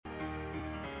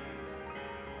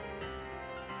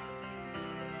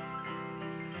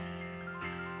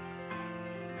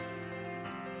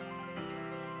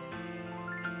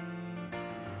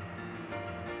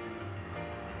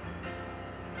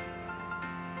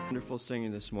Wonderful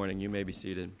singing this morning. You may be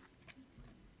seated.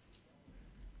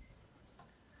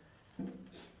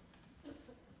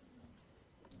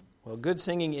 Well, good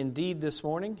singing indeed this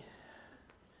morning.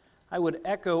 I would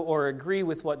echo or agree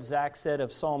with what Zach said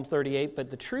of Psalm 38, but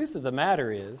the truth of the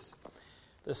matter is,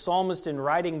 the psalmist in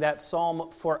writing that psalm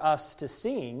for us to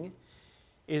sing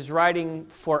is writing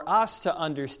for us to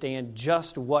understand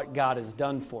just what God has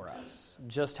done for us,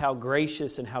 just how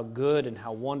gracious and how good and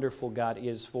how wonderful God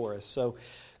is for us. So,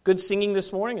 good singing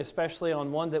this morning, especially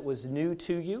on one that was new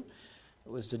to you.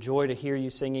 It was a joy to hear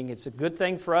you singing. It's a good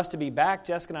thing for us to be back.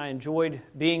 Jessica and I enjoyed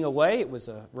being away. It was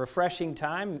a refreshing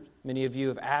time. Many of you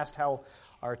have asked how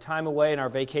our time away and our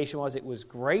vacation was. It was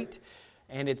great,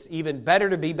 and it's even better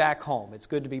to be back home. It's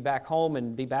good to be back home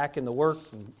and be back in the work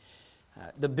and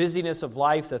the busyness of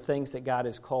life, the things that God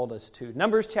has called us to.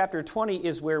 Numbers chapter 20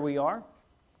 is where we are.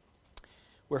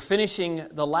 We're finishing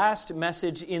the last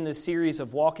message in the series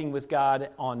of Walking with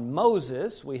God on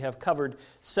Moses. We have covered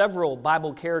several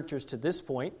Bible characters to this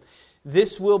point.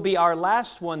 This will be our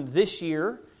last one this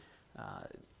year.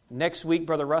 Next week,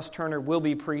 Brother Russ Turner will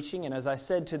be preaching, and as I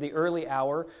said to the early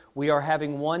hour, we are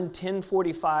having one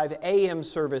 10:45 a.m.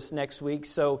 service next week,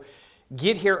 so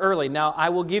get here early. Now, I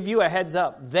will give you a heads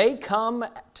up. They come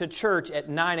to church at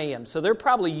 9 a.m., so they're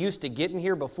probably used to getting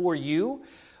here before you,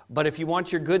 but if you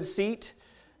want your good seat,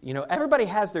 you know, everybody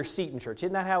has their seat in church.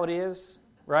 Isn't that how it is?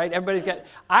 Right?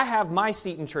 I have my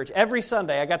seat in church. Every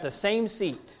Sunday, I got the same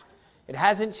seat. It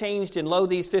hasn't changed in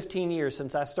these 15 years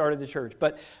since I started the church.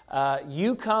 But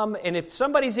you come, and if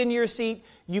somebody's in your seat,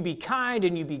 you be kind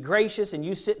and you be gracious, and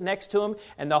you sit next to them,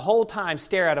 and the whole time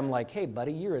stare at them like, hey,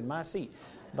 buddy, you're in my seat.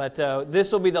 But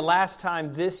this will be the last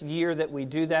time this year that we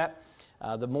do that.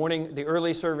 The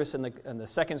early service and the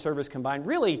second service combined,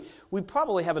 really, we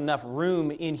probably have enough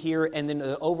room in here and then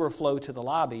the overflow to the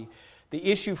lobby. The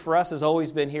issue for us has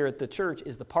always been here at the church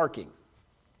is the parking.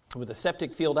 With a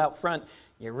septic field out front,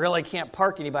 you really can't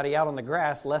park anybody out on the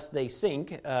grass lest they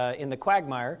sink in the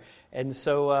quagmire. And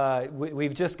so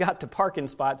we've just got to parking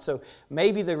spots. So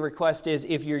maybe the request is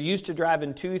if you're used to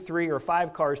driving 2, 3, or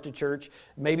 5 cars to church,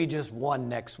 maybe just one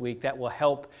next week. That will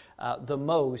help the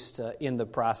most in the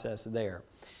process there.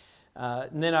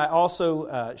 And then I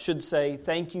also should say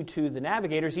thank you to the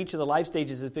navigators. Each of the life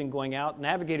stages has been going out.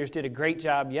 Navigators did a great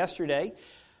job yesterday.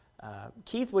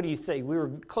 Keith, what do you say? We were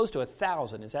close to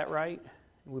 1,000, is that right?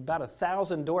 About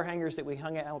 1,000 door hangers that we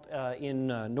hung out in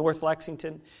North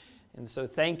Lexington. And so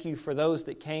thank you for those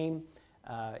that came.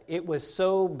 It was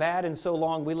so bad and so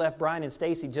long, we left Brian and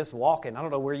Stacy just walking. I don't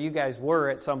know where you guys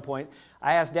were at some point.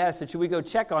 I asked Dad, I said, should we go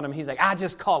check on him? He's like,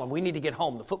 just call him. We need to get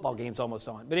home. The football game's almost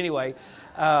on. But anyway,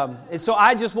 and so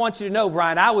I just want you to know,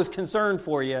 Brian, I was concerned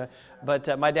for you.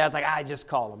 But my dad's like, just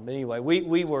call him. But anyway,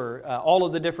 we were all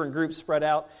of the different groups spread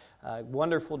out.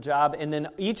 Wonderful job. And then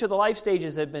each of the life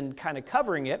stages have been kind of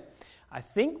covering it. I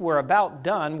think we're about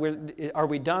done. Are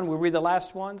we done? Were we the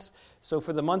last ones? So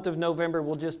for the month of November,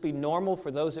 we'll just be normal for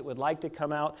those that would like to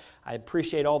come out. I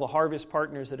appreciate all the harvest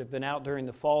partners that have been out during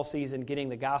the fall season getting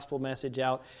the gospel message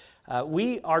out.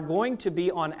 We are going to be,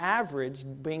 on average,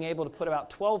 being able to put about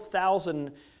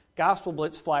 12,000 Gospel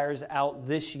Blitz flyers out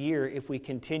this year if we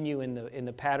continue in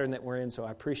the pattern that we're in. So I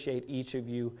appreciate each of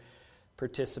you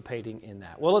participating in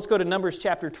that. Well, let's go to Numbers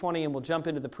chapter 20, and we'll jump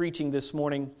into the preaching this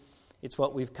morning. It's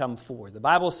what we've come for. The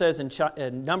Bible says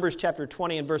in Numbers chapter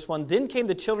 20 and verse 1, Then came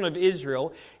the children of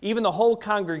Israel, even the whole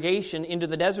congregation, into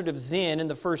the desert of Zin in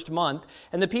the first month,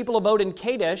 and the people abode in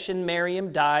Kadesh, and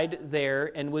Miriam died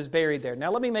there and was buried there. Now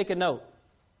let me make a note.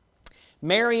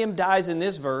 Miriam dies in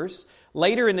this verse.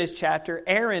 Later in this chapter,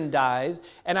 Aaron dies.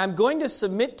 And I'm going to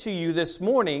submit to you this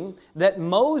morning that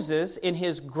Moses, in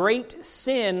his great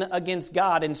sin against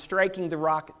God in striking the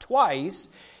rock twice,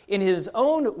 in his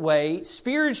own way,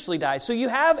 spiritually dies. So you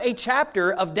have a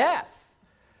chapter of death.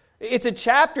 It's a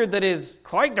chapter that is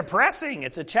quite depressing.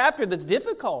 It's a chapter that's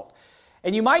difficult.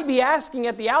 And you might be asking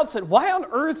at the outset, why on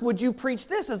earth would you preach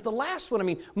this as the last one? I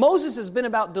mean, Moses has been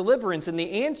about deliverance, and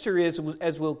the answer is,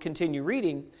 as we'll continue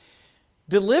reading,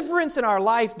 deliverance in our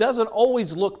life doesn't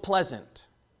always look pleasant.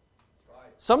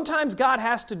 Sometimes God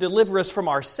has to deliver us from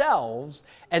ourselves,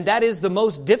 and that is the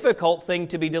most difficult thing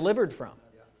to be delivered from.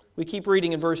 We keep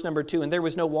reading in verse number 2, and there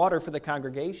was no water for the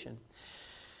congregation.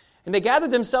 And they gathered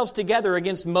themselves together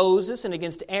against Moses and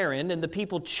against Aaron, and the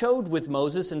people chode with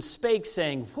Moses and spake,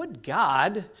 saying, Would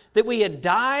God that we had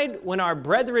died when our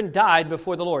brethren died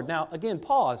before the Lord. Now, again,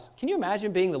 pause. Can you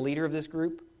imagine being the leader of this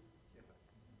group?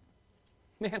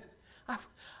 Man,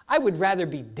 I would rather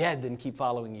be dead than keep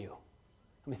following you.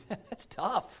 I mean, that's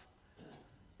tough.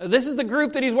 This is the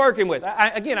group that he's working with.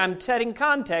 Again, I'm setting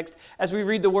context as we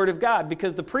read the Word of God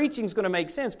because the preaching is going to make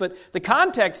sense. But the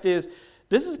context is,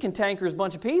 this is a cantankerous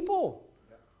bunch of people.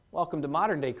 Welcome to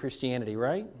modern-day Christianity,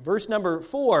 right? Verse number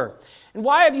 4. And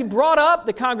why have you brought up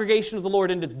the congregation of the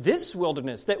Lord into this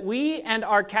wilderness, that we and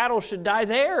our cattle should die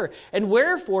there? And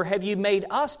wherefore have you made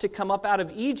us to come up out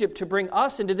of Egypt to bring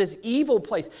us into this evil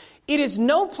place? It is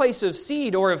no place of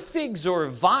seed or of figs or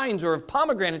of vines or of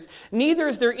pomegranates, neither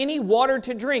is there any water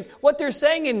to drink. What they're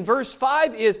saying in verse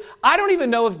 5 is, I don't even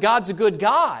know if God's a good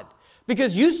God,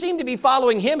 because you seem to be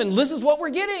following Him and this is what we're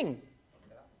getting.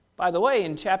 By the way,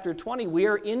 in chapter 20, we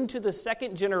are into the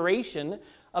second generation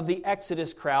of the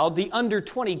Exodus crowd, the under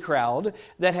 20 crowd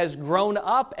that has grown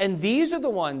up. And these are the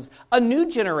ones, a new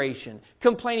generation,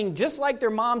 complaining just like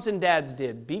their moms and dads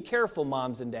did. Be careful,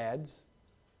 moms and dads.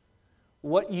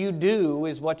 What you do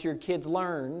is what your kids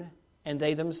learn, and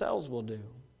they themselves will do.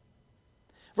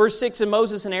 Verse 6, and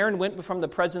Moses and Aaron went from the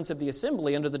presence of the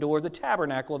assembly unto the door of the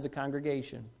tabernacle of the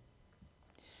congregation.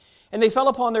 And they fell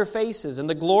upon their faces, and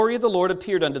the glory of the Lord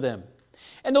appeared unto them.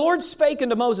 And the Lord spake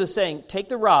unto Moses, saying, take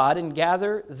the rod, and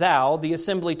gather thou the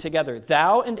assembly together,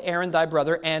 thou and Aaron thy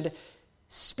brother, and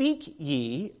speak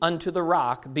ye unto the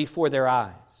rock before their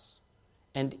eyes.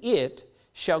 And it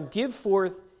shall give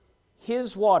forth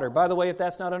his water. By the way, if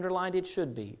that's not underlined, it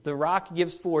should be. The rock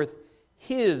gives forth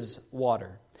his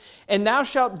water. And thou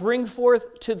shalt bring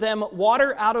forth to them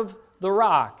water out of the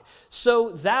rock. So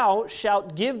thou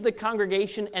shalt give the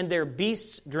congregation and their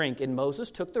beasts drink. And Moses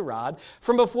took the rod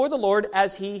from before the Lord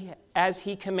as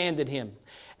he commanded him.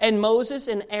 And Moses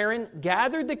and Aaron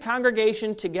gathered the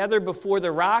congregation together before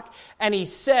the rock, and he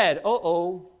said,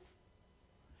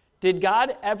 did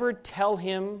God ever tell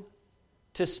him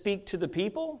to speak to the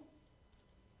people?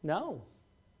 No.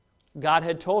 God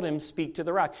had told him, speak to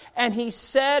the rock. And he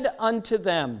said unto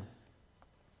them,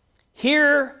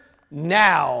 hear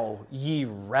now, ye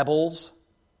rebels,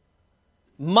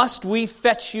 must we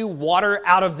fetch you water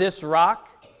out of this rock?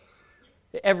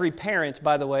 Every parent,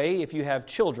 by the way, if you have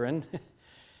children,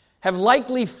 have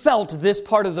likely felt this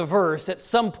part of the verse at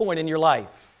some point in your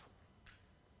life.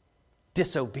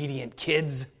 Disobedient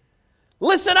kids.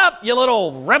 Listen up, you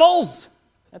little rebels.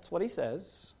 That's what he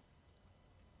says.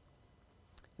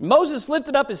 Moses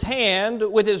lifted up his hand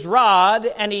with his rod,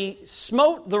 and he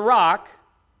smote the rock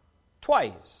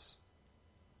twice.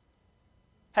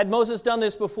 Had Moses done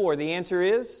this before? The answer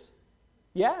is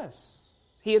yes.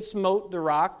 He had smote the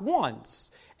rock once,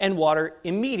 and water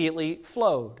immediately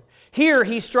flowed. Here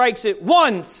he strikes it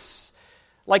once,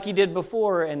 like he did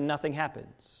before, and nothing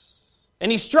happens. And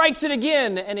he strikes it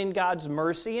again, and in God's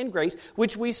mercy and grace,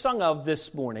 which we sung of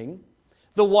this morning,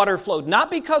 the water flowed. Not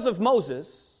because of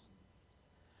Moses,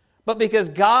 but because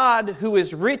God, who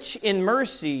is rich in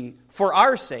mercy for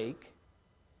our sake,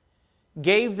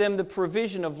 gave them the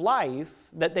provision of life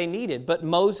that they needed. But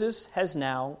Moses has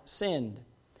now sinned.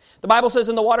 The Bible says,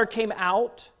 and the water came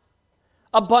out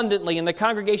abundantly, and the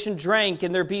congregation drank,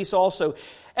 and their beasts also.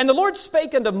 And the Lord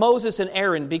spake unto Moses and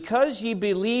Aaron, because ye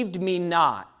believed me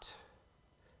not,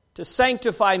 to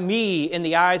sanctify me in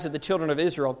the eyes of the children of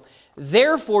Israel,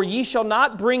 therefore ye shall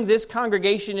not bring this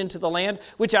congregation into the land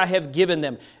which I have given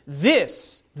them.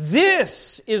 This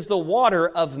is the water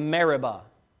of Meribah.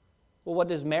 Well, what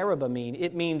does Meribah mean?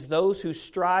 It means those who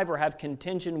strive or have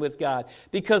contention with God,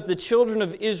 because the children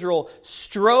of Israel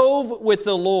strove with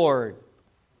the Lord,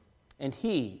 and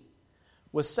He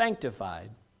was sanctified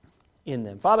in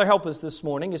them. Father, help us this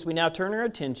morning as we now turn our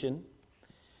attention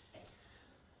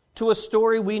to a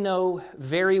story we know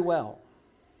very well,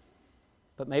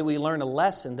 but may we learn a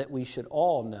lesson that we should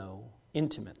all know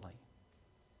intimately,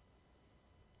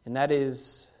 and that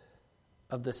is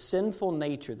of the sinful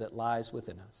nature that lies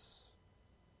within us.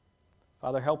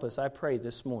 Father, help us, I pray,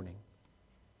 this morning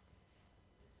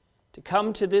to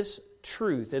come to this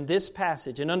truth in this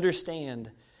passage and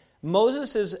understand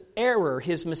Moses' error,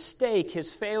 his mistake,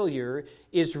 his failure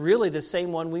is really the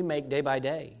same one we make day by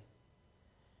day.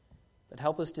 But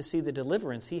help us to see the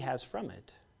deliverance he has from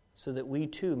it so that we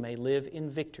too may live in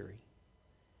victory.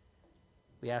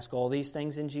 We ask all these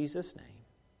things in Jesus'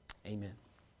 name. Amen.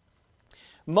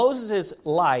 Moses'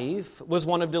 life was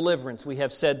one of deliverance, we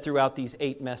have said throughout these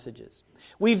 8 messages.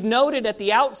 We've noted at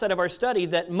the outset of our study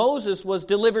that Moses was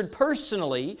delivered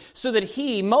personally so that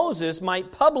he, Moses,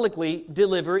 might publicly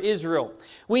deliver Israel.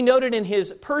 We noted in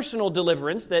his personal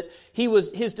deliverance that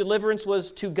his deliverance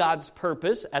was to God's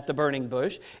purpose at the burning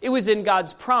bush. It was in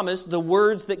God's promise, the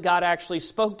words that God actually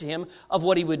spoke to him of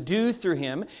what he would do through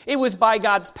him. It was by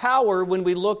God's power when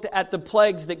we looked at the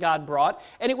plagues that God brought.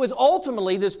 And it was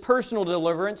ultimately this personal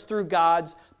deliverance through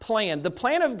God's plan. The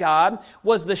plan of God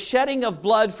was the shedding of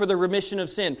blood for the remission of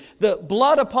sin. The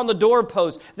blood upon the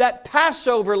doorpost, that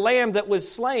Passover lamb that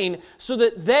was slain so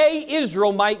that they,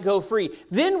 Israel, might go free.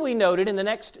 Then we noted in the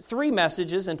next 3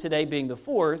 messages, and today being the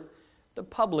 4th, the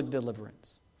public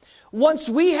deliverance. Once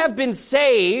we have been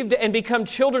saved and become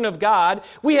children of God,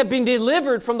 we have been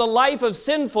delivered from the life of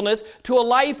sinfulness to a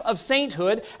life of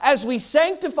sainthood. As we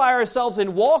sanctify ourselves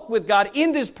and walk with God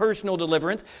in this personal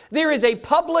deliverance, there is a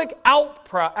public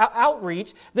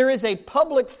outreach. There is a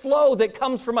public flow that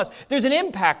comes from us. There's an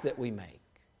impact that we make.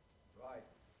 Right.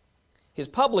 His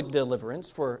public deliverance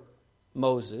for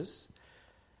Moses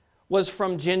was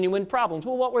from genuine problems.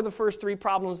 Well, what were the first 3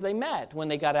 problems they met when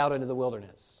they got out into the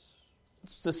wilderness?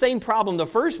 It's the same problem, the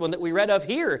first one that we read of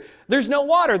here. There's no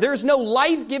water. There's no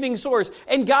life-giving source.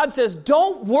 And God says,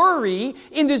 don't worry.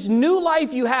 In this new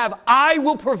life you have, I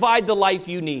will provide the life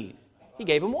you need. He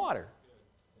gave them water.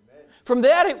 From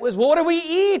that it was, well, what do we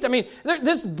eat? I mean,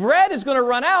 this bread is going to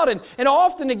run out. And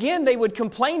often again they would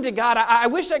complain to God, I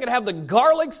wish I could have the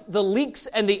garlics, the leeks,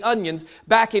 and the onions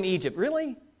back in Egypt.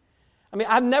 Really? I mean,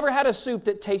 I've never had a soup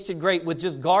that tasted great with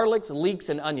just garlics, leeks,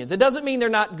 and onions. It doesn't mean they're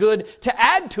not good to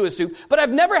add to a soup, but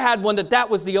I've never had one that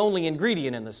was the only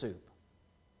ingredient in the soup.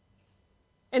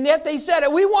 And yet they said,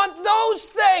 we want those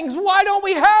things. Why don't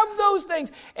we have those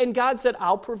things? And God said,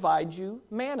 I'll provide you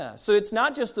manna. So it's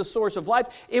not just the source of life,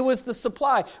 it was the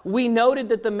supply. We noted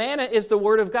that the manna is the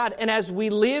Word of God. And as we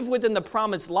live within the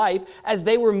promised life, as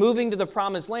they were moving to the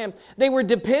promised land, they were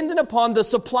dependent upon the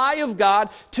supply of God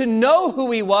to know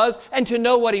who He was and to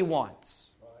know what He wants.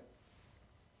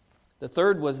 The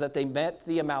third was that they met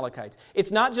the Amalekites.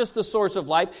 It's not just the source of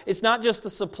life. It's not just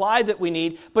the supply that we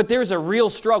need, but there's a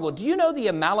real struggle. Do you know the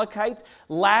Amalekites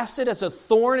lasted as a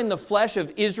thorn in the flesh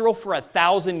of Israel for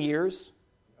 1,000 years?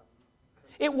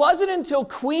 It wasn't until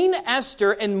Queen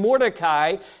Esther and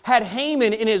Mordecai had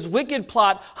Haman in his wicked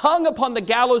plot hung upon the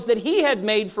gallows that he had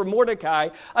made for Mordecai,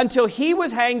 until he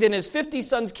was hanged and his 50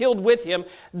 sons killed with him,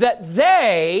 that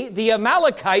they, the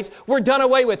Amalekites, were done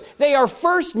away with. They are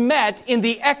first met in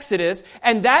the Exodus,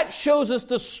 and that shows us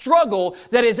the struggle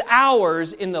that is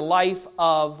ours in the life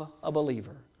of a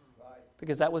believer.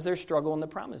 Because that was their struggle in the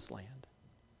Promised Land.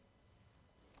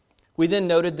 We then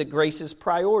noted that grace's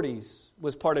priorities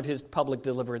was part of His public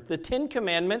deliverance. The 10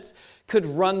 Commandments could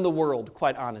run the world,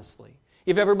 quite honestly,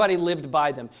 if everybody lived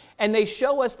by them. And they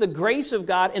show us the grace of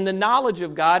God and the knowledge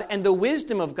of God and the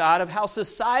wisdom of God of how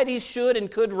societies should and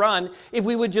could run if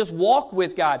we would just walk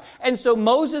with God. And so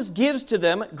Moses gives to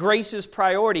them grace's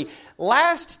priority.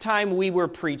 Last time we were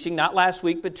preaching, not last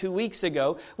week, but 2 weeks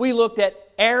ago, we looked at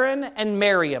Aaron and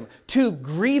Miriam, 2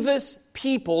 grievous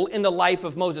people in the life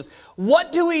of Moses.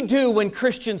 What do we do when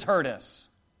Christians hurt us?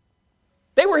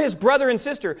 They were his brother and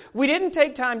sister. We didn't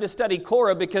take time to study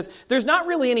Korah because there's not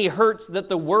really any hurts that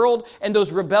the world and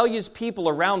those rebellious people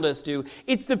around us do.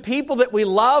 It's the people that we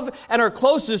love and are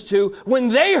closest to. When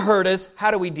they hurt us,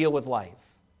 how do we deal with life?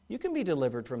 You can be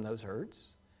delivered from those hurts.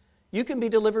 You can be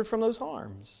delivered from those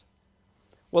harms.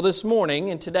 Well, this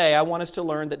morning and today, I want us to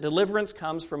learn that deliverance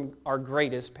comes from our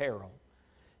greatest peril.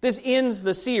 This ends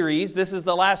the series. This is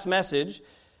the last message.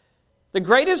 The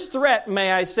greatest threat,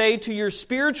 may I say, to your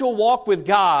spiritual walk with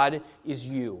God is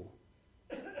you.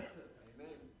 Amen.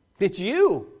 It's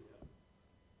you.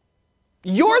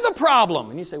 You're the problem.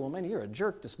 And you say, well, man, you're a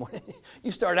jerk this morning.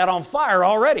 You started out on fire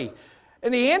already.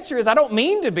 And the answer is, I don't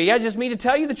mean to be. I just mean to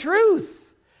tell you the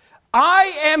truth.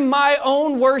 I am my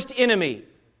own worst enemy.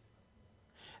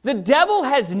 The devil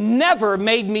has never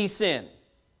made me sin.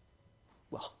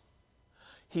 Well,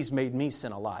 he's made me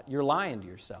sin a lot. You're lying to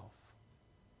yourself.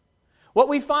 What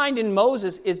we find in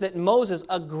Moses is that Moses,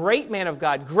 a great man of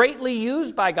God, greatly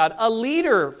used by God, a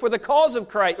leader for the cause of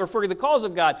Christ, or for the cause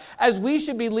of God, as we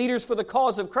should be leaders for the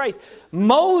cause of Christ.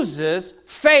 Moses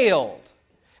failed.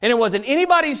 And it wasn't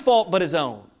anybody's fault but his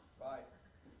own.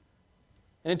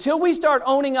 And until we start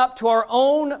owning up to our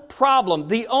own problem,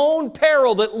 the own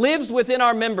peril that lives within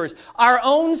our members, our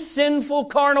own sinful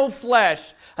carnal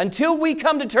flesh, until we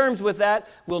come to terms with that,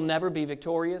 we'll never be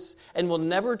victorious and we'll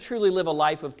never truly live a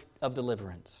life of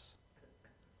deliverance.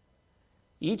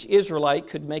 Each Israelite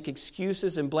could make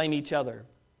excuses and blame each other.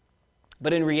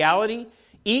 But in reality,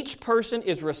 each person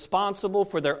is responsible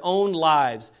for their own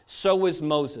lives. So is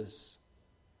Moses.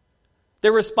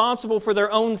 They're responsible for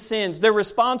their own sins. They're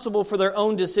responsible for their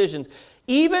own decisions.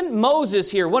 Even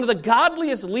Moses here, one of the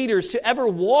godliest leaders to ever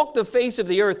walk the face of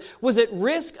the earth, was at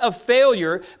risk of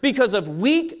failure because of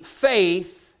weak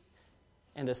faith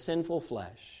and a sinful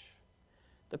flesh.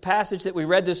 The passage that we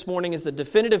read this morning is the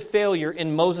definitive failure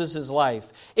in Moses'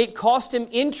 life. It cost him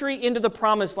entry into the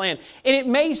promised land. And it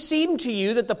may seem to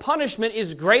you that the punishment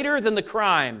is greater than the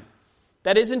crime.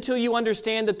 That is until you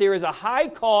understand that there is a high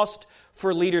cost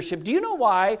for leadership. Do you know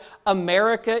why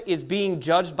America is being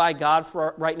judged by God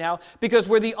for right now? Because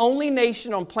we're the only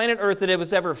nation on planet Earth that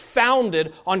was ever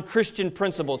founded on Christian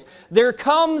principles. There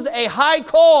comes a high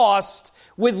cost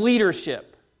with leadership.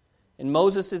 And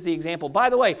Moses is the example. By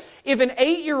the way, if an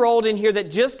 8-year-old in here that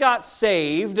just got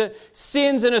saved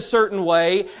sins in a certain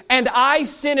way, and I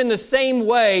sin in the same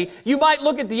way, you might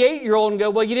look at the 8-year-old and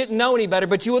go, well, you didn't know any better.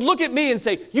 But you would look at me and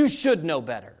say, you should know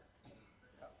better.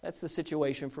 That's the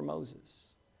situation for Moses.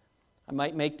 I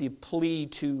might make the plea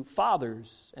to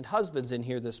fathers and husbands in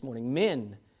here this morning.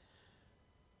 Men,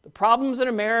 the problems in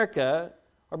America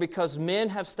are because men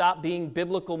have stopped being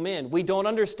biblical men. We don't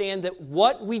understand that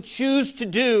what we choose to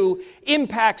do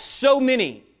impacts so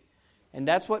many. And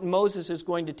that's what Moses is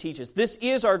going to teach us. This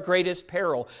is our greatest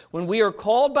peril. When we are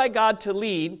called by God to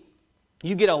lead,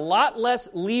 you get a lot less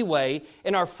leeway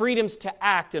in our freedoms to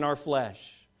act in our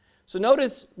flesh. So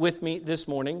notice with me this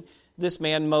morning, this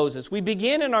man Moses. We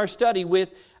begin in our study with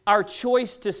our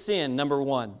choice to sin, number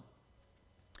 1.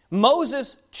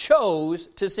 Moses chose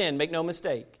to sin, make no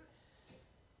mistake.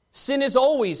 Sin is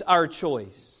always our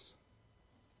choice.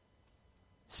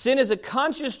 Sin is a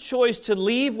conscious choice to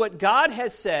leave what God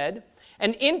has said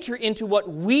and enter into what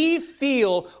we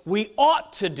feel we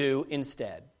ought to do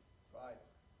instead. Right.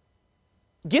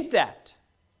 Get that.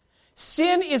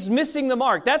 Sin is missing the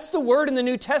mark. That's the word in the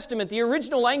New Testament. The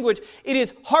original language, it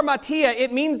is harmatia.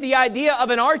 It means the idea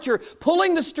of an archer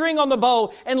pulling the string on the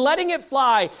bow and letting it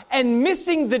fly and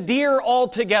missing the deer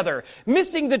altogether,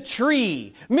 missing the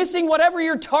tree, missing whatever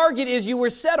your target is you were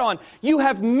set on. You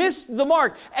have missed the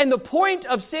mark. And the point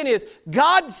of sin is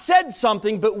God said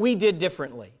something, but we did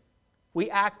differently.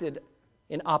 We acted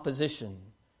in opposition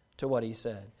to what He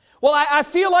said. Well, I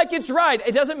feel like it's right.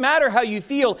 It doesn't matter how you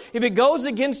feel. If it goes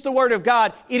against the Word of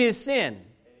God, it is sin. Amen.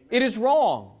 It is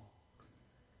wrong.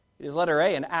 It is, letter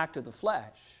A, an act of the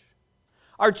flesh.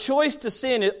 Our choice to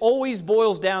sin, it always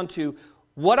boils down to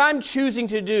what I'm choosing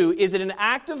to do. Is it an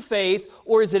act of faith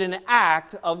or is it an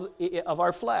act of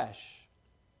our flesh?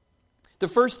 The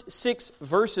first 6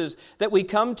 verses that we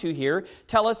come to here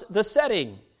tell us the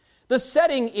setting. The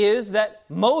setting is that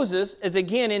Moses is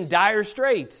again in dire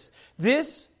straits.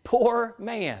 This poor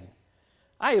man.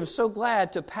 I am so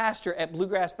glad to pastor at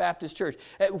Bluegrass Baptist Church.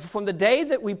 From the day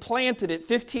that we planted it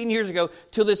 15 years ago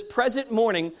till this present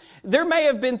morning, there may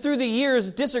have been through the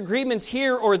years disagreements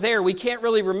here or there. We can't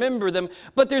really remember them.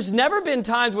 But there's never been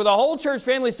times where the whole church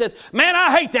family says, man,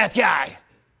 I hate that guy.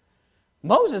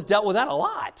 Moses dealt with that a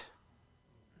lot.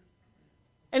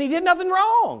 And he did nothing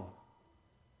wrong.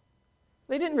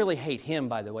 They didn't really hate him,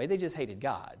 by the way. They just hated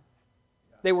God.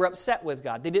 They were upset with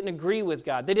God. They didn't agree with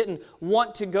God. They didn't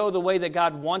want to go the way that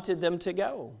God wanted them to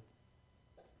go.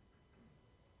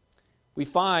 We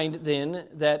find then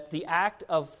that the act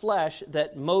of flesh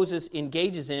that Moses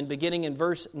engages in, beginning in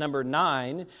verse number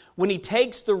 9, when he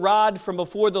takes the rod from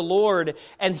before the Lord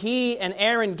and he and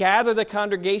Aaron gather the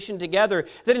congregation together,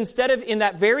 that instead of in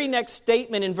that very next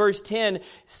statement in verse 10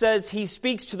 says he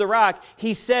speaks to the rock,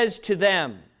 he says to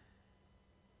them.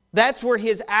 That's where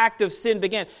his act of sin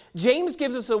began. James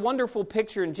gives us a wonderful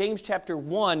picture in James chapter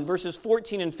 1, verses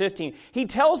 14 and 15. He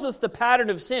tells us the pattern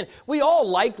of sin. We all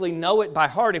likely know it by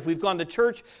heart if we've gone to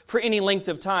church for any length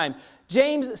of time.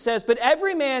 James says, but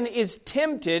every man is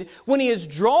tempted when he is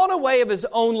drawn away of his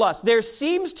own lust. There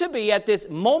seems to be at this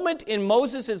moment in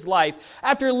Moses' life,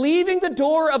 after leaving the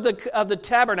door of the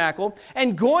tabernacle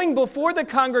and going before the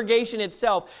congregation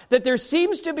itself, that there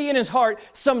seems to be in his heart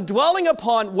some dwelling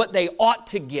upon what they ought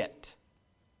to get.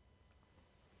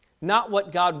 Not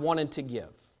what God wanted to give.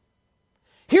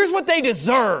 Here's what they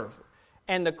deserve.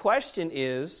 And the question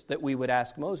is that we would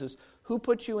ask Moses, who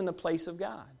put you in the place of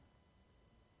God?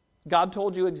 God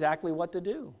told you exactly what to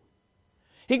do.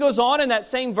 He goes on in that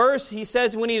same verse, he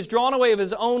says, when he is drawn away of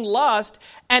his own lust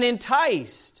and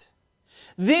enticed.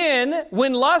 Then,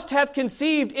 when lust hath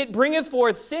conceived, it bringeth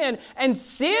forth sin. And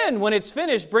sin, when it's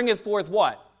finished, bringeth forth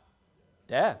what?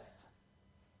 Death.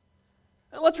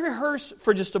 Let's rehearse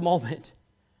for just a moment.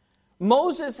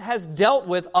 Moses has dealt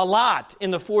with a lot in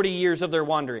the 40 years of their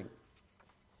wandering.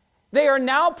 They are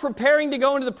now preparing to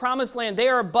go into the promised land. They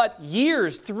are but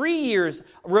 3 years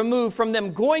removed from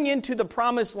them going into the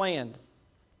promised land.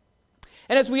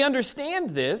 And as we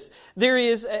understand this, there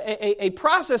is a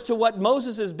process to what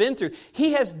Moses has been through.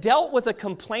 He has dealt with a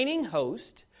complaining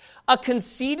host, a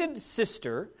conceited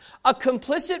sister, a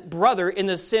complicit brother in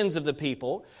the sins of the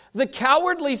people, the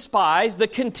cowardly spies, the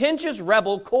contentious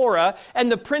rebel Korah,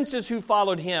 and the princes who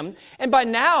followed him. And by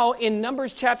now, in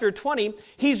Numbers chapter 20,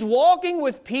 he's walking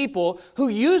with people who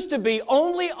used to be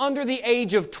only under the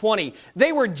age of 20.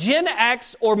 They were Gen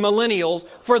X or millennials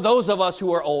for those of us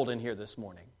who are old in here this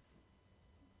morning.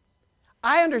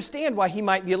 I understand why he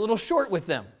might be a little short with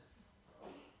them.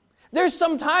 There's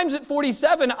some times at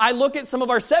 47, I look at some of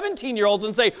our 17-year-olds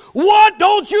and say, what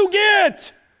don't you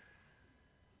get?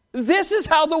 This is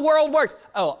how the world works.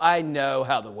 Oh, I know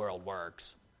how the world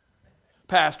works.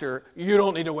 Pastor, you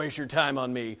don't need to waste your time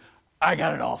on me. I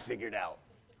got it all figured out.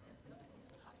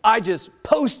 I just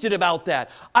posted about that.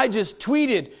 I just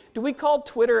tweeted. Do we call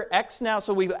Twitter X now?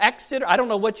 So we've X'd it? I don't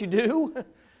know what you do. It'd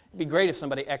be great if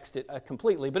somebody X'd it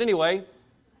completely. But anyway,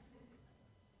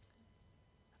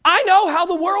 I know how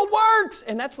the world works.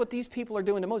 And that's what these people are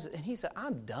doing to Moses. And he said,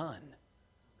 I'm done.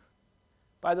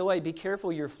 By the way, be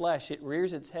careful your flesh. It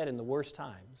rears its head in the worst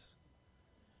times.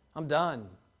 I'm done.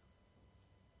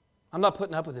 I'm not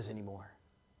putting up with this anymore.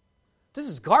 This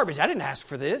is garbage. I didn't ask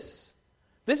for this.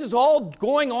 This is all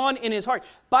going on in his heart.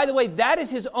 By the way, that is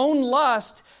his own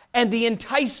lust and the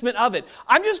enticement of it.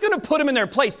 I'm just going to put them in their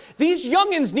place. These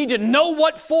youngins need to know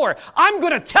what for. I'm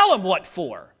going to tell them what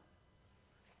for.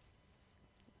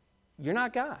 You're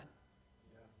not God.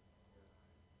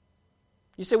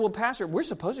 You say, well, Pastor, we're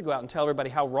supposed to go out and tell everybody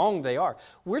how wrong they are.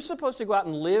 We're supposed to go out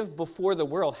and live before the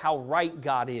world how right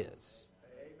God is.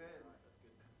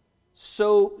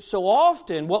 So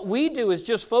often, what we do is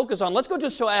just focus on, let's go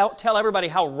just tell everybody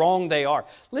how wrong they are.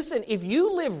 Listen, if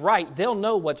you live right, they'll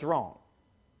know what's wrong.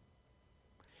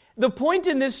 The point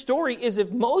in this story is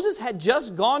if Moses had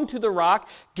just gone to the rock,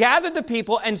 gathered the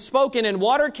people, and spoken, and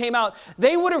water came out,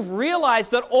 they would have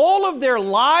realized that all of their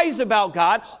lies about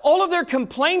God, all of their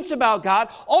complaints about God,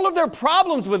 all of their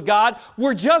problems with God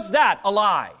were just that, a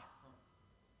lie.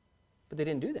 But they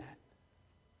didn't do that.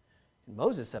 And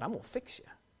Moses said, I'm going to fix you.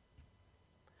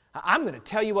 I'm going to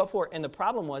tell you what for. And the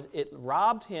problem was it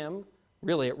robbed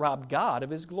God of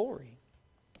his glory.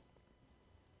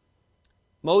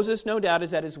 Moses, no doubt,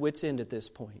 is at his wit's end at this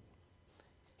point.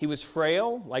 He was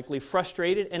frail, likely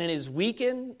frustrated, and in his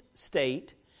weakened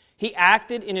state, he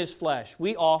acted in his flesh.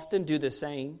 We often do the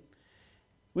same.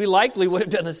 We likely would have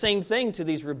done the same thing to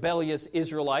these rebellious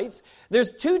Israelites.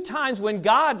 There's 2 times when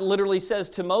God literally says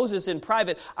to Moses in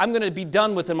private, I'm going to be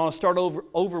done with him, I'm going to start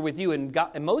over with you. And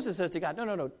Moses says to God,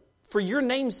 no, for your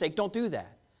name's sake, don't do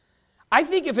that. I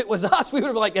think if it was us, we would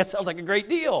have been like, that sounds like a great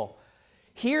deal.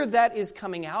 Here, that is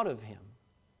coming out of him.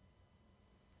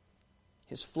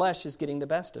 His flesh is getting the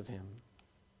best of him.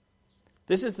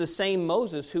 This is the same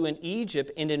Moses who in Egypt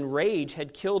and in rage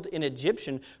had killed an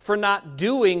Egyptian for not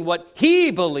doing what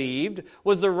he believed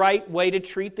was the right way to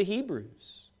treat the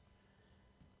Hebrews.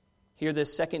 Here,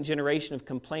 this second generation of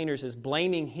complainers is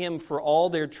blaming him for all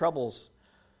their troubles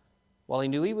while he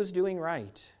knew he was doing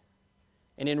right.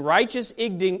 And in righteous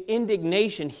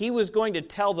indignation, he was going to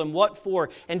tell them what for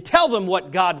and tell them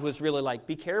what God was really like.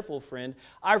 Be careful, friend.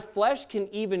 Our flesh can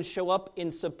even show up in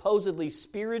supposedly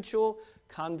spiritual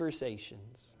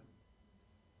conversations.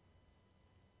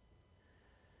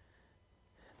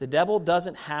 The devil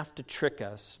doesn't have to trick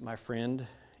us, my friend,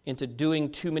 into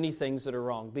doing too many things that are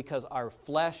wrong because our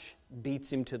flesh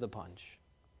beats him to the punch.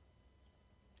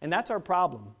 And that's our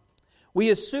problem. We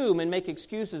assume and make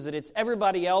excuses that it's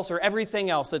everybody else or everything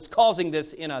else that's causing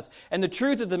this in us. And the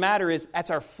truth of the matter is, that's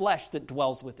our flesh that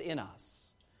dwells within us.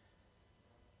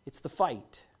 It's the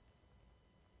fight.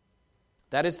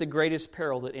 That is the greatest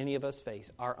peril that any of us face,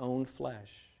 our own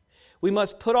flesh. We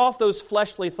must put off those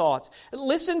fleshly thoughts.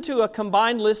 Listen to a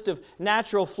combined list of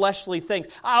natural fleshly things.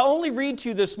 I'll only read to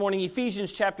you this morning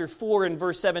Ephesians chapter 4 and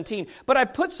verse 17. But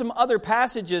I've put some other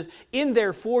passages in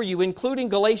there for you, including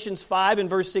Galatians 5 and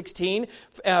verse 16,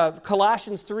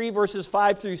 Colossians 3 verses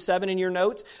 5 through 7 in your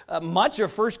notes. Much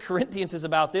of 1 Corinthians is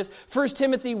about this. 1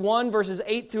 Timothy 1 verses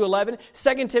 8 through 11.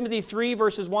 2 Timothy 3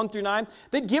 verses 1 through 9.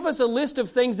 That give us a list of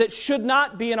things that should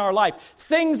not be in our life.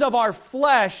 Things of our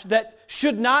flesh that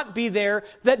should not be there,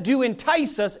 that do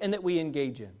entice us and that we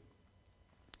engage in.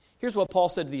 Here's what Paul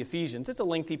said to the Ephesians. It's a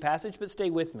lengthy passage, but stay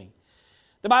with me.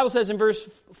 The Bible says in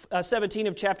verse 17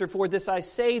 of chapter 4, This I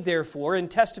say, therefore, and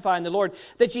testify in the Lord,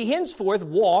 that ye henceforth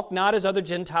walk not as other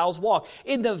Gentiles walk,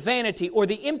 in the vanity or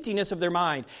the emptiness of their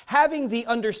mind, having the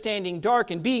understanding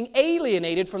darkened, being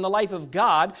alienated from the life of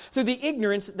God through the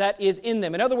ignorance that is in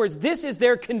them. In other words, this is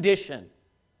their condition.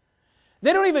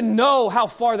 They don't even know how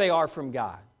far they are from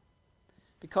God,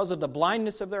 because of the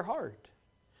blindness of their heart.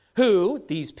 who,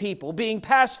 these people, being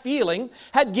past feeling,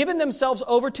 had given themselves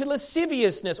over to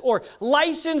lasciviousness, or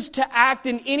license to act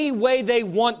in any way they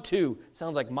want to.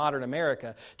 Sounds like modern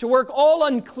America. To work all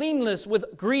uncleanness with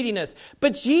greediness.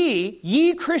 But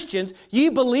ye Christians, ye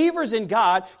believers in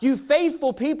God, you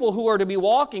faithful people who are to be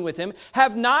walking with Him,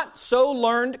 have not so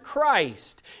learned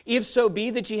Christ, if so be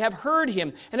that ye have heard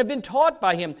Him, and have been taught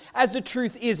by Him, as the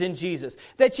truth is in Jesus,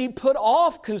 that ye put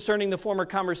off concerning the former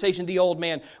conversation the old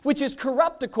man, which is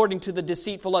corrupt according to the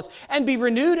deceitful lust, and be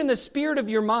renewed in the spirit of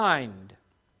your mind,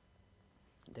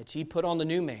 that ye put on the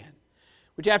new man,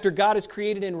 which after God is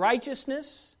created in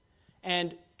righteousness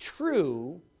and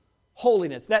true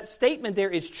holiness. That statement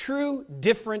there is true,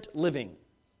 different living.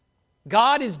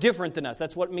 God is different than us.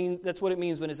 That's what it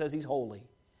means when it says He's holy.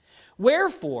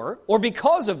 Wherefore, or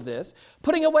because of this,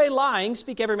 putting away lying,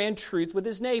 speak every man truth with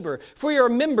his neighbor. For ye are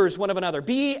members one of another.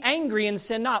 Be ye angry and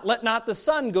sin not. Let not the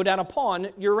sun go down upon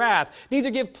your wrath.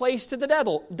 Neither give place to the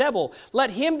devil.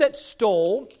 Let him that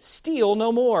stole steal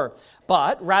no more.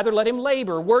 But rather let him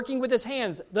labor, working with his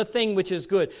hands the thing which is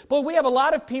good. But we have a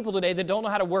lot of people today that don't know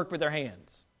how to work with their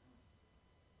hands.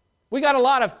 We got a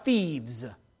lot of thieves.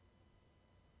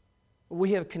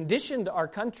 We have conditioned our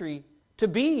country to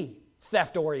be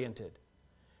theft-oriented.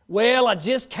 Well, I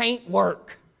just can't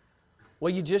work.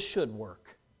 Well, you just should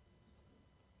work.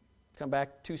 Come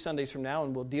back 2 Sundays from now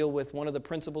and we'll deal with one of the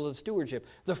principles of stewardship.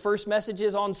 The first message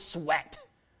is on sweat.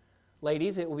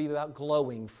 Ladies, it will be about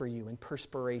glowing for you and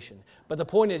perspiration. But the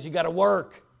point is, you got to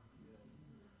work.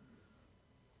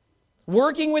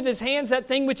 Working with his hands that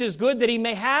thing which is good, that he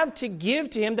may have to give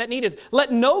to him that needeth.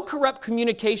 Let no corrupt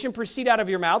communication proceed out of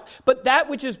your mouth, but that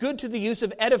which is good to the use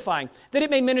of edifying, that it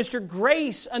may minister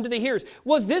grace unto the hearers.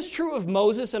 Was this true of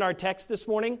Moses in our text this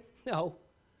morning? No.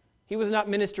 He was not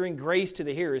ministering grace to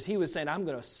the hearers. He was saying, I'm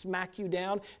going to smack you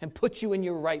down and put you in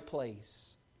your right place.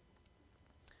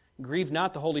 Grieve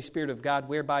not the Holy Spirit of God,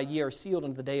 whereby ye are sealed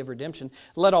unto the day of redemption.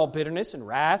 Let all bitterness and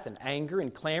wrath and anger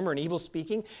and clamor and evil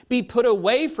speaking be put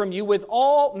away from you with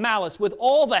all malice, with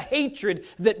all the hatred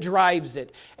that drives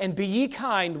it. And be ye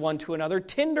kind one to another,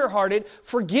 tender-hearted,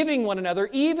 forgiving one another,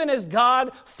 even as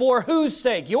God, for whose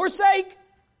sake? Your sake?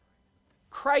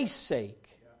 Christ's sake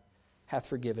hath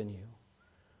forgiven you.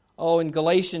 Oh, in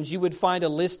Galatians, you would find a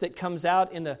list that comes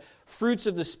out in the fruits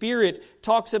of the Spirit,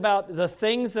 talks about the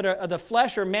things that are the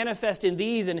flesh are manifest in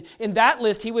these. And in that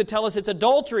list, he would tell us it's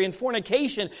adultery and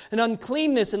fornication and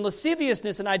uncleanness and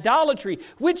lasciviousness and idolatry,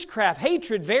 witchcraft,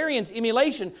 hatred, variance,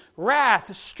 emulation,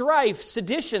 wrath, strife,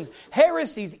 seditions,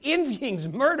 heresies, envyings,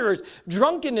 murderers,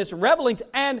 drunkenness, revelings,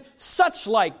 and such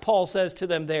like, Paul says to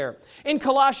them there. In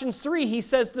Colossians 3, he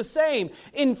says the same.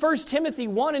 In 1 Timothy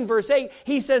 1 and verse 8,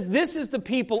 he says, this is the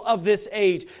people of this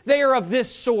age. They are of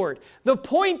this sort. The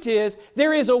point is,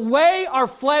 there is a way our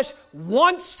flesh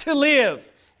wants to live,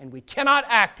 and we cannot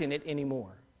act in it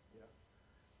anymore.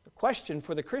 The question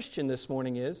for the Christian this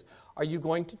morning is, are you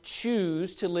going to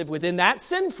choose to live within that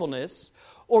sinfulness,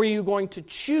 or are you going to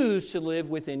choose to live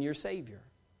within your Savior,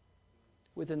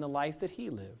 within the life that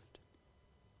He lived?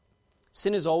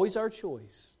 Sin is always our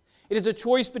choice. It is a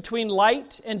choice between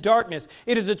light and darkness.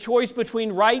 It is a choice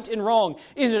between right and wrong.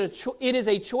 It is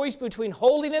a choice between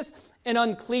holiness and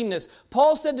uncleanness.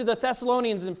 Paul said to the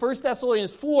Thessalonians in 1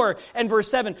 Thessalonians 4 and verse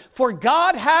 7, for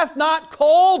God hath not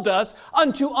called us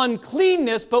unto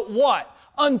uncleanness, but what?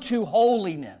 Unto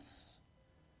holiness.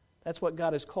 That's what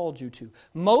God has called you to.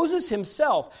 Moses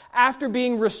himself, after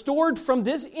being restored from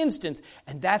this instance,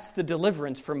 and that's the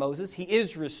deliverance for Moses, he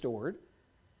is restored,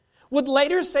 would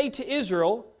later say to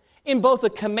Israel, in both a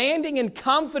commanding and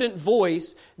confident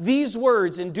voice, these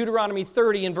words in Deuteronomy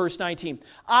 30 and verse 19.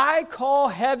 I call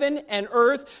heaven and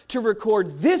earth to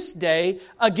record this day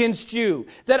against you,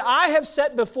 that I have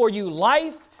set before you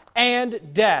life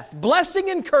and death, blessing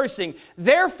and cursing.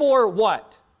 Therefore,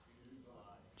 what?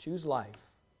 Choose life.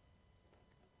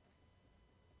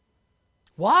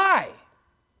 Why?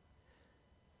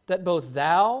 That both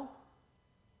thou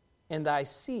and thy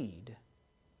seed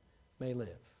may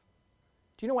live.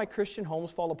 Do you know why Christian homes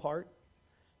fall apart?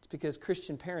 It's because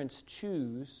Christian parents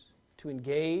choose to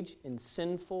engage in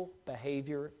sinful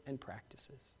behavior and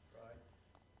practices. Right.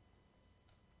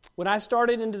 When I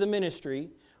started into the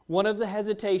ministry, one of the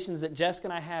hesitations that Jessica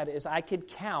and I had is I could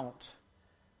count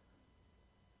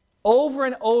over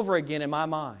and over again in my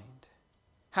mind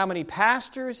how many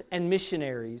pastors and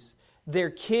missionaries, their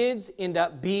kids end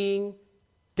up being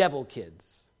devil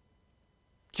kids.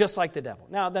 Just like the devil.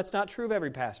 Now, that's not true of every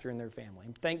pastor in their family.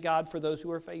 Thank God for those who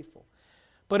are faithful.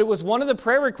 But it was one of the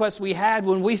prayer requests we had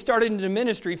when we started into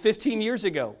ministry 15 years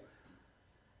ago.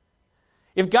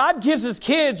 If God gives us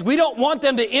kids, we don't want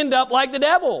them to end up like the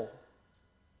devil.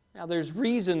 Now, there's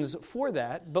reasons for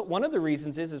that, but one of the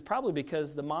reasons is probably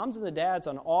because the moms and the dads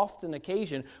on often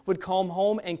occasion would come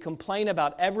home and complain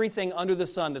about everything under the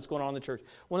sun that's going on in the church.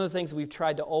 One of the things we've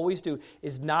tried to always do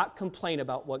is not complain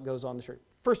about what goes on in the church.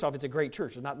 First off, it's a great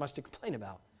church. There's not much to complain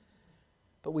about.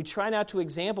 But we try not to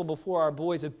example before our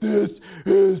boys that this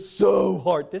is so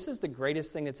hard. This is the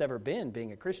greatest thing that's ever been,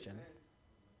 being a Christian.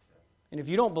 And if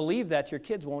you don't believe that, your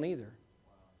kids won't either.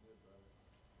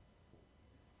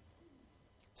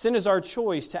 Sin is our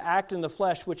choice to act in the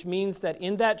flesh, which means that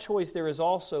in that choice there is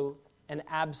also an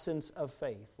absence of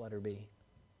faith, letter B.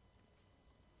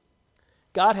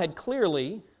 God had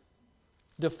clearly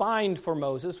defined for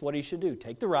Moses what he should do.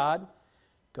 Take the rod,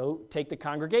 go take the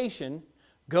congregation,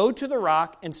 go to the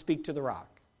rock and speak to the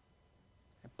rock.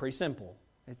 Pretty simple.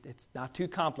 It's not too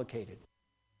complicated.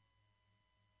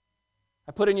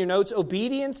 I put in your notes,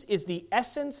 obedience is the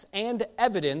essence and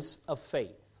evidence of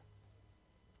faith.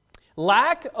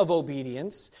 Lack of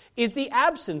obedience is the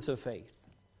absence of faith.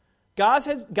 God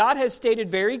has stated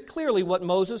very clearly what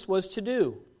Moses was to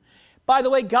do. By the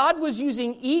way, God was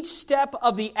using each step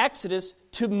of the Exodus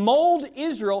to mold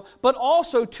Israel, but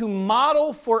also to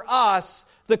model for us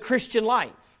the Christian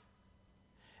life.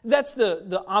 That's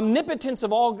the omnipotence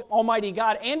of Almighty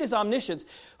God and His omniscience.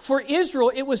 For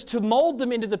Israel, it was to mold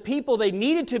them into the people they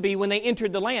needed to be when they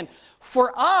entered the land.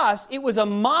 For us, it was a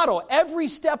model. Every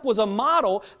step was a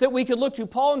model that we could look to.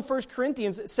 Paul in 1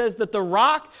 Corinthians says that the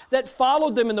rock that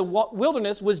followed them in the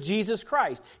wilderness was Jesus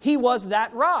Christ. He was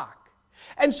that rock.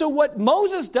 And so what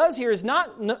Moses does here is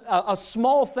not a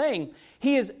small thing.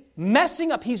 He is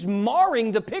messing up. He's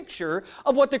marring the picture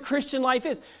of what the Christian life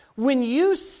is. When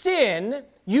you sin,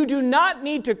 you do not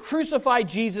need to crucify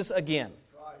Jesus again.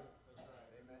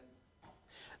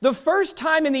 The first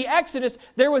time in the Exodus,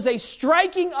 there was a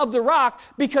striking of the rock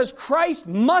because Christ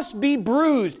must be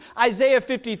bruised. Isaiah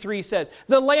 53 says,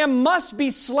 the lamb must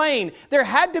be slain. There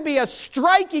had to be a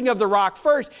striking of the rock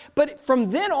first. But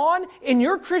from then on, in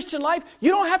your Christian life,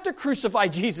 you don't have to crucify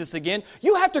Jesus again.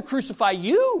 You have to crucify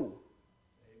you.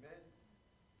 Amen.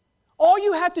 All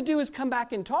you have to do is come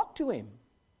back and talk to Him.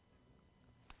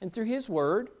 And through His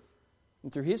Word,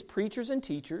 and through His preachers and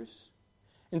teachers,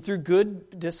 and through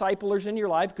good disciplers in your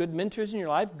life, good mentors in your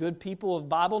life, good people of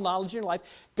Bible knowledge in your life,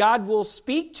 God will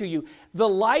speak to you. The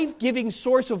life-giving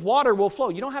source of water will flow.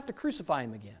 You don't have to crucify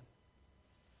Him again.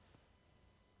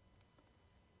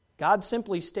 God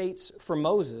simply states for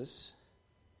Moses,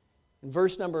 in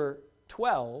verse number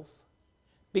 12,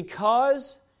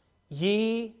 because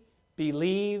ye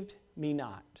believed me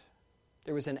not.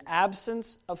 There was an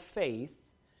absence of faith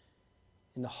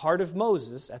in the heart of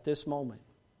Moses at this moment.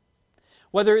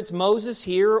 Whether it's Moses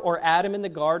here, or Adam in the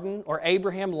garden, or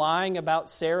Abraham lying about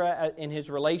Sarah in his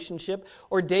relationship,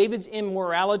 or David's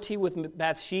immorality with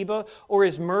Bathsheba, or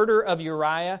his murder of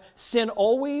Uriah, sin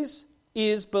always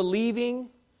is believing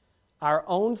our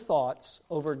own thoughts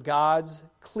over God's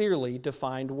clearly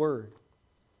defined word.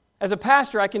 As a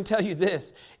pastor, I can tell you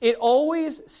this. It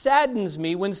always saddens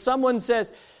me when someone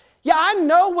says, yeah, I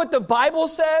know what the Bible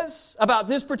says about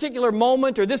this particular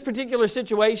moment or this particular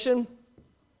situation.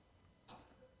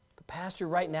 But Pastor,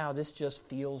 right now, this just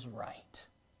feels right.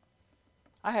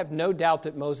 I have no doubt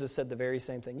that Moses said the very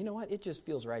same thing. You know what? It just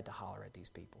feels right to holler at these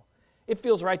people. It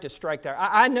feels right to strike there.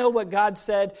 I know what God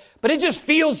said, but it just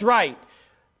feels right.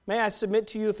 May I submit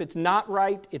to you, if it's not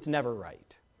right, it's never right.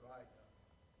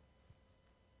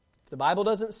 If the Bible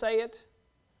doesn't say it,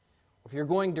 if you're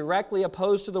going directly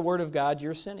opposed to the Word of God,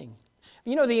 you're sinning.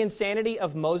 You know the insanity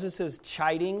of Moses'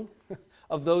 chiding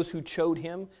of those who chode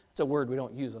him? It's a word we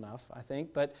don't use enough, I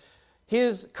think. But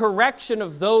his correction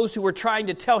of those who were trying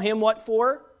to tell him what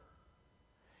for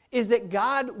is that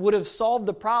God would have solved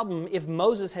the problem if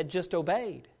Moses had just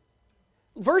obeyed.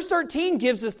 Verse 13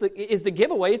 gives us is the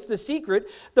giveaway. It's the secret.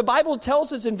 The Bible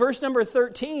tells us in verse number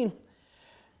 13,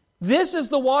 this is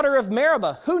the water of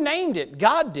Meribah. Who named it?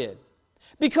 God did.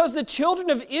 Because the children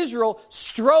of Israel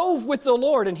strove with the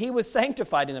Lord and He was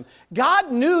sanctified in them.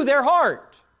 God knew their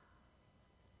heart.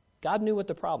 God knew what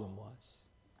the problem was.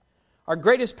 Our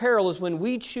greatest peril is when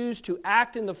we choose to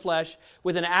act in the flesh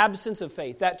with an absence of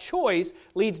faith. That choice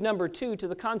leads, number 2, to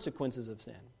the consequences of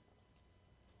sin.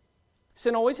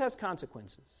 Sin always has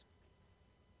consequences.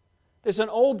 There's an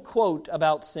old quote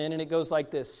about sin, and it goes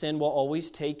like this: sin will always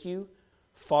take you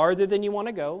farther than you want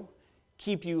to go,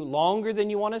 keep you longer than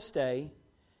you want to stay,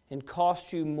 and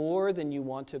cost you more than you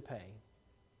want to pay.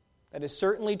 That is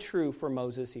certainly true for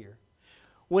Moses here.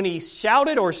 When he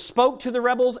shouted or spoke to the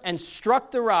rebels and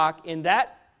struck the rock, in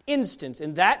that instance,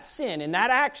 in that sin, in that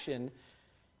action,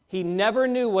 he never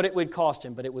knew what it would cost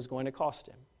him, but it was going to cost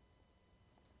him.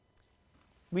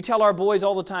 We tell our boys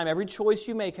all the time, every choice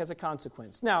you make has a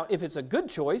consequence. Now, if it's a good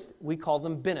choice, we call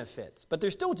them benefits, but they're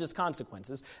still just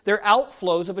consequences. They're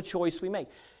outflows of a choice we make.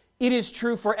 It is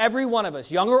true for every one of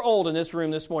us, young or old, in this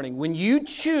room this morning. When you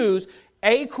choose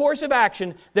a course of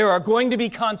action, there are going to be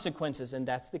consequences, and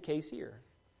that's the case here.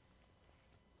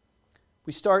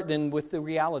 We start then with the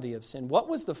reality of sin. What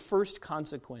was the first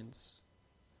consequence?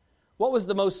 What was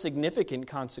the most significant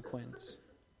consequence?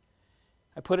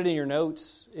 I put it in your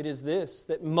notes. It is this,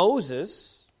 that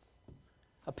Moses,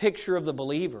 a picture of the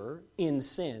believer in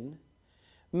sin,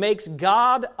 makes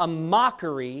God a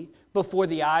mockery before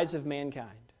the eyes of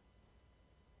mankind.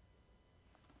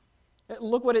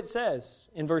 Look what it says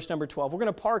in verse number 12. We're going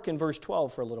to park in verse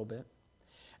 12 for a little bit.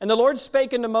 And the Lord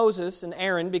spake unto Moses and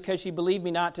Aaron, because ye believed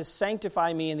me not, to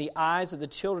sanctify me in the eyes of the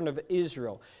children of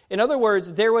Israel. In other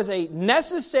words, there was a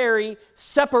necessary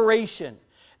separation.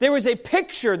 There was a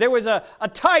picture, there was a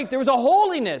type, there was a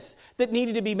holiness that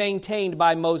needed to be maintained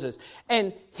by Moses.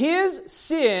 And his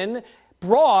sin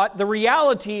brought the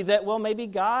reality that, well, maybe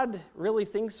God really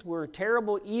thinks we're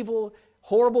terrible, evil,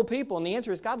 horrible people. And the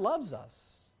answer is God loves us.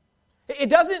 It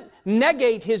doesn't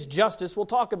negate his justice. We'll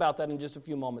talk about that in just a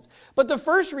few moments. But the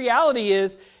first reality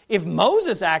is, if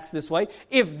Moses acts this way,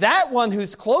 if that one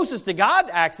who's closest to God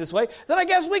acts this way, then I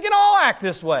guess we can all act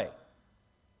this way.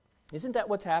 Isn't that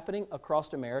what's happening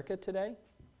across America today?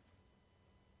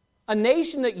 A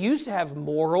nation that used to have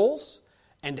morals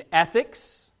and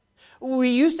ethics. We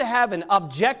used to have an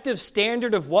objective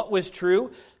standard of what was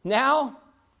true. Now,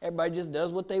 everybody just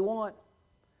does what they want.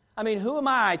 I mean, who am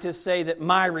I to say that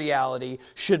my reality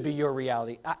should be your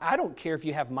reality? I don't care if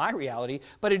you have my reality,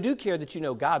 but I do care that you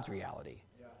know God's reality.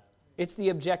 Yeah. It's the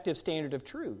objective standard of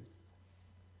truth.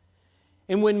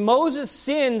 And when Moses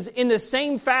sins in the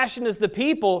same fashion as the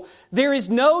people, there is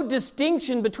no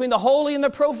distinction between the holy and the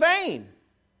profane.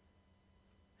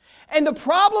 And the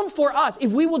problem for us,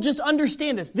 if we will just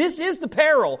understand this is the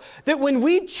peril, that when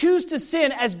we choose to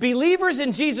sin as believers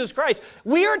in Jesus Christ,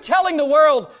 we are telling the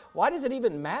world, why does it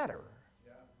even matter?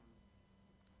 Yeah.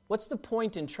 What's the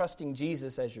point in trusting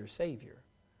Jesus as your Savior?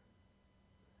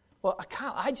 Well,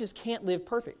 I just can't live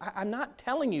perfect. I'm not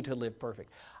telling you to live perfect.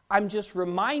 I'm just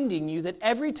reminding you that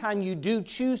every time you do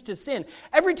choose to sin,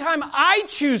 every time I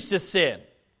choose to sin,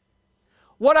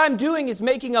 what I'm doing is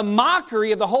making a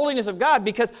mockery of the holiness of God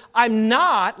because I'm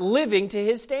not living to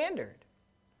His standard.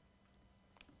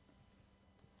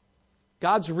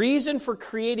 God's reason for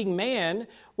creating man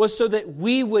was so that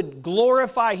we would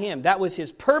glorify Him. That was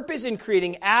His purpose in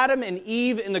creating Adam and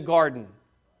Eve in the garden.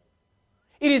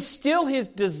 It is still His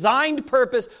designed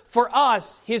purpose for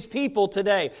us, His people,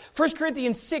 today. 1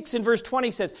 Corinthians 6 in verse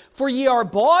 20 says, "For ye are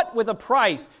bought with a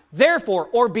price. Therefore,"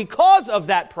 or because of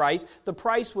that price, the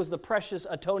price was the precious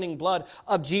atoning blood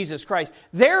of Jesus Christ.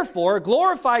 "Therefore,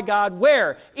 glorify God,"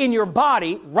 where? In your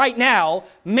body, right now,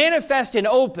 manifest and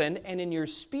open, and in your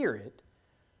spirit,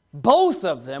 both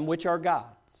of them which are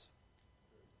God's.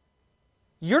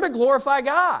 You're to glorify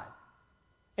God.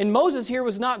 And Moses here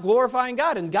was not glorifying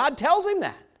God, and God tells him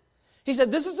that. He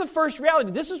said, this is the first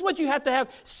reality. This is what you have to have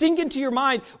sink into your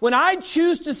mind. When I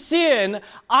choose to sin,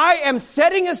 I am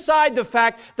setting aside the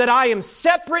fact that I am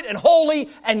separate and holy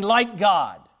and like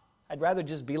God. I'd rather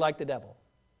just be like the devil.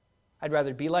 I'd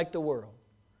rather be like the world.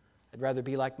 I'd rather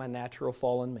be like my natural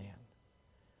fallen man.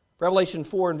 Revelation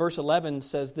 4 and verse 11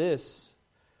 says this,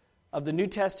 of the New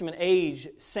Testament age,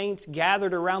 saints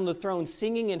gathered around the throne,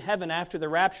 singing in heaven after the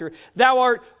rapture, "Thou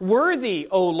art worthy,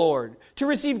 O Lord, to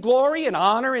receive glory and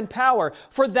honor and power,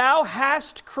 for Thou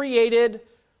hast created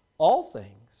all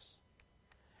things.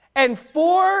 And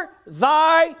for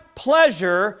Thy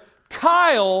pleasure,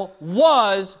 Kyle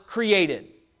was created."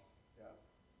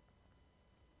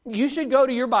 You should go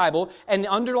to your Bible and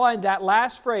underline that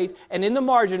last phrase, and in the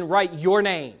margin, write your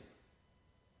name.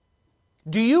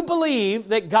 Do you believe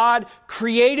that God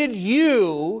created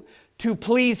you to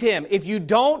please Him? If you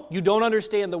don't, you don't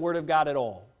understand the Word of God at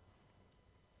all.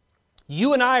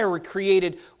 You and I are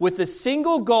created with the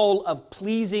single goal of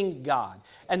pleasing God.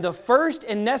 And the first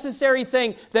and necessary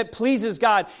thing that pleases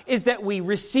God is that we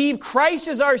receive Christ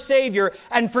as our Savior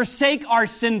and forsake our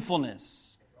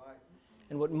sinfulness.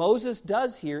 And what Moses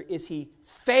does here is he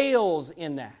fails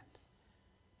in that.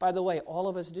 By the way, all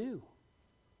of us do.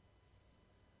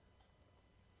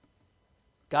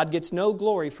 God gets no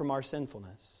glory from our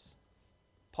sinfulness.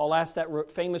 Paul asked that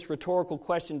famous rhetorical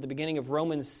question at the beginning of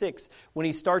Romans 6 when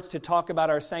he starts to talk about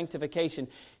our sanctification.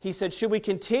 He said, should we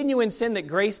continue in sin that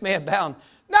grace may abound?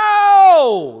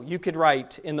 No! You could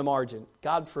write in the margin.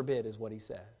 God forbid is what he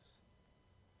says.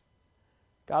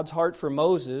 God's heart for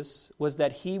Moses was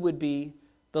that he would be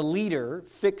the leader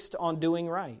fixed on doing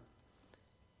right.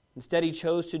 Instead, he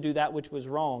chose to do that which was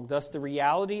wrong. Thus, the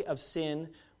reality of sin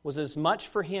was as much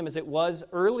for him as it was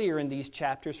earlier in these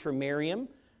chapters for Miriam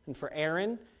and for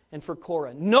Aaron and for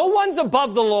Korah. No one's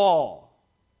above the law.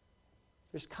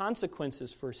 There's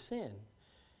consequences for sin.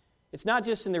 It's not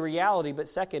just in the reality, but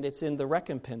second, it's in the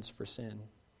recompense for sin.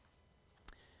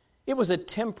 It was a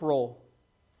temporal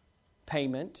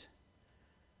payment,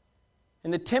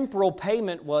 and the temporal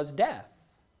payment was death.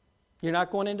 You're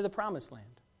not going into the promised land.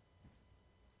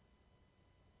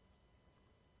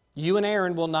 You and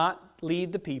Aaron will not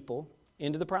lead the people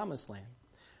into the promised land.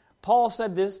 Paul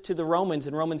said this to the Romans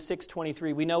in Romans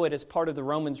 6:23. We know it as part of the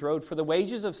Romans road. For the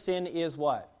wages of sin is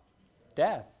what?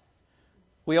 Death.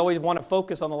 We always want to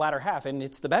focus on the latter half, and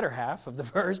it's the better half of the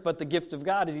verse, but the gift of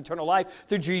God is eternal life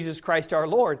through Jesus Christ our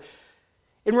Lord.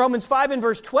 In Romans 5 and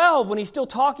verse 12, when he's still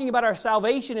talking about our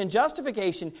salvation and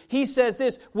justification, he says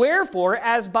this, wherefore,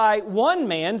 as by one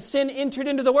man sin entered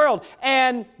into the world,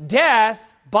 and death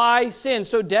by sin.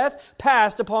 So death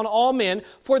passed upon all men,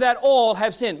 for that all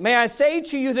have sinned. May I say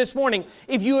to you this morning,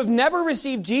 if you have never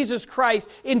received Jesus Christ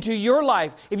into your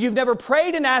life, if you've never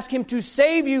prayed and asked Him to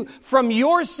save you from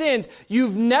your sins,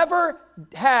 you've never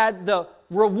had the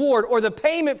reward or the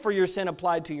payment for your sin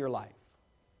applied to your life.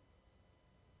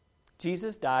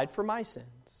 Jesus died for my sins.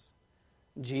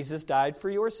 Jesus died for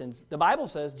your sins. The Bible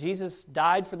says Jesus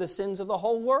died for the sins of the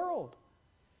whole world.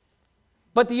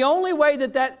 But the only way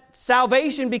that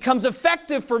salvation becomes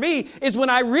effective for me is when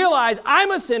I realize I'm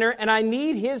a sinner and I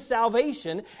need His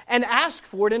salvation and ask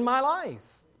for it in my life.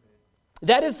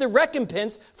 That is the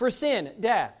recompense for sin,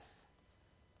 death.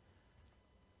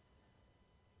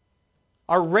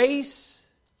 Our race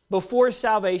before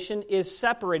salvation is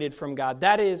separated from God.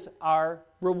 That is our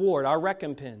reward, our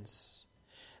recompense.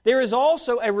 There is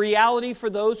also a reality for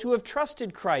those who have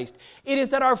trusted Christ. It is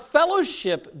that our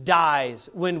fellowship dies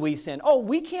when we sin. Oh,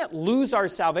 we can't lose our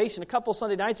salvation. A couple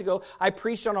Sunday nights ago, I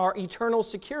preached on our eternal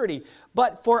security.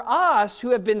 But for us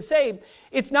who have been saved,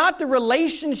 it's not the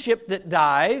relationship that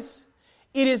dies.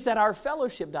 It is that our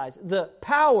fellowship dies. The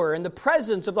power and the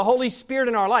presence of the Holy Spirit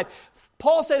in our life.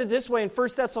 Paul said it this way in 1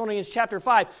 Thessalonians chapter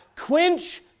 5,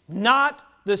 quench not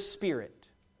the Spirit.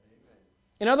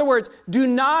 In other words, do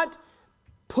not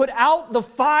put out the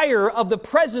fire of the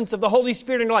presence of the Holy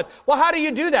Spirit in your life. Well, how do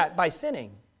you do that? By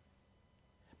sinning.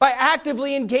 By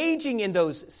actively engaging in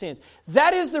those sins.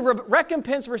 That is the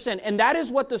recompense for sin. And that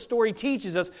is what the story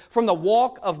teaches us from the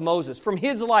walk of Moses, from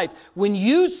his life. When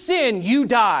you sin, you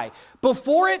die.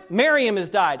 Before it, Miriam has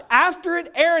died. After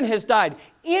it, Aaron has died.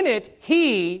 In it,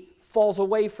 he falls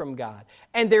away from God.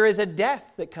 And there is a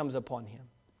death that comes upon him.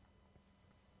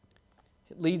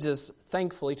 It leads us,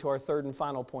 thankfully, to our third and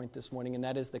final point this morning, and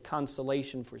that is the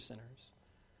consolation for sinners.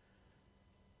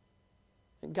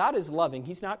 God is loving.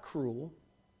 He's not cruel.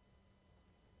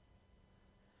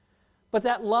 But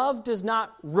that love does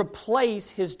not replace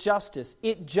His justice.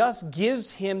 It just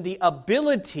gives Him the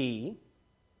ability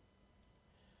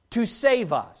to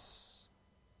save us.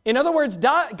 In other words,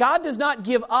 God does not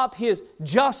give up His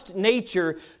just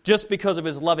nature just because of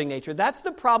His loving nature. That's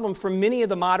the problem for many of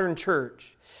the modern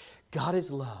church. God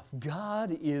is love.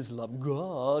 God is love.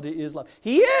 God is love.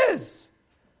 He is.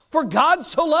 For God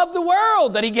so loved the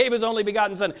world that He gave His only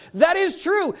begotten Son. That is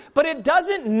true, but it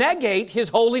doesn't negate His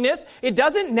holiness. It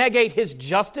doesn't negate His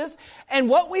justice. And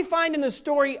what we find in the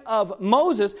story of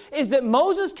Moses is that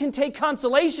Moses can take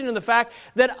consolation in the fact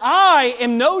that I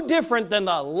am no different than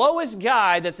the lowest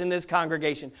guy that's in this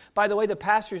congregation. By the way, the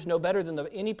pastor's no better than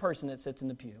any person that sits in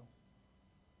the pew.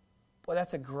 Boy,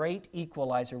 that's a great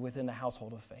equalizer within the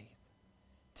household of faith.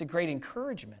 It's a great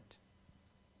encouragement.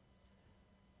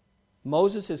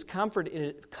 Moses is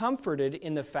comforted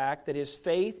in the fact that his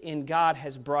faith in God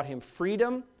has brought him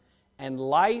freedom and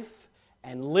life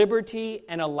and liberty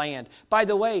and a land. By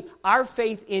the way, our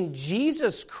faith in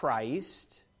Jesus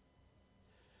Christ,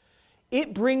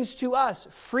 it brings to us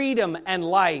freedom and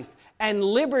life and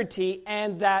liberty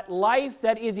and that life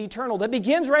that is eternal, that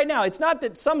begins right now. It's not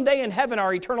that someday in heaven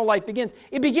our eternal life begins.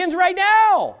 It begins right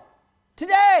now,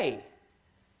 today.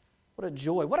 What a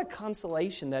joy, what a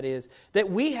consolation that is,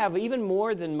 that we have even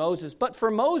more than Moses. But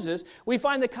for Moses, we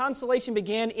find the consolation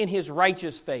began in his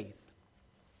righteous faith.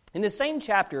 In the same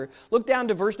chapter, look down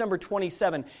to verse number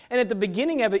 27. And at the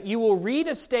beginning of it, you will read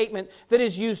a statement that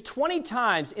is used 20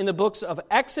 times in the books of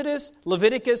Exodus,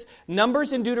 Leviticus,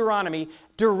 Numbers, and Deuteronomy,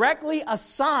 directly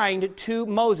assigned to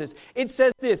Moses. It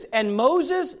says this, and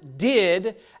Moses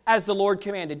did as the Lord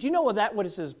commanded. Do you know what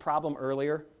was his problem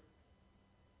earlier?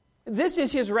 This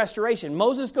is his restoration.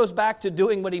 Moses goes back to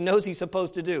doing what he knows he's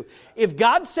supposed to do. If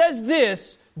God says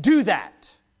this, do that.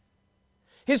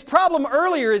 His problem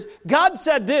earlier is, God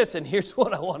said this, and here's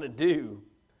what I want to do.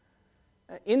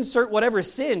 Insert whatever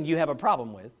sin you have a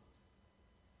problem with.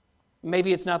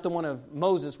 Maybe it's not the one of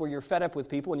Moses where you're fed up with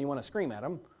people and you want to scream at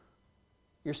them.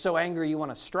 You're so angry you want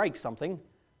to strike something.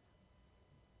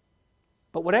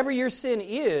 But whatever your sin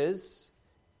is,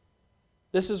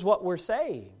 this is what we're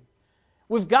saying.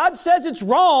 If God says it's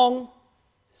wrong,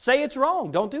 say it's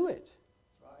wrong. Don't do it.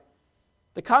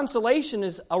 The consolation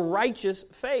is a righteous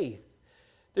faith.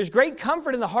 There's great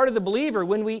comfort in the heart of the believer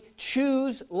when we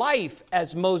choose life,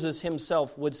 as Moses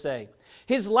himself would say.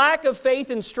 His lack of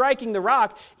faith in striking the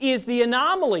rock is the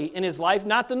anomaly in his life,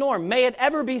 not the norm. May it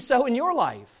ever be so in your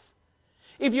life.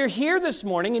 If you're here this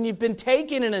morning and you've been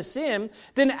taken in a sin,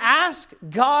 then ask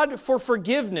God for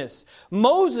forgiveness.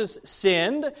 Moses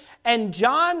sinned, and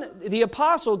John the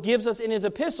Apostle gives us in his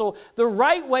epistle the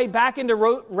right way back into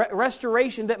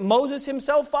restoration that Moses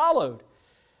himself followed.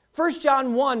 1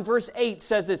 John 1 verse 8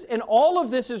 says this, and all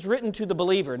of this is written to the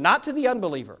believer, not to the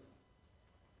unbeliever.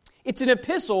 It's an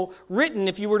epistle written,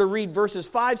 if you were to read verses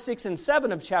 5, 6, and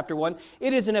 7 of chapter 1,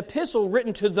 it is an epistle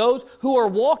written to those who are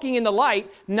walking in the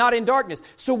light, not in darkness.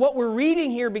 So what we're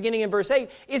reading here beginning in verse 8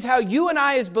 is how you and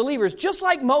I as believers, just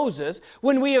like Moses,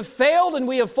 when we have failed and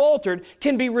we have faltered,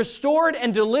 can be restored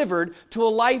and delivered to a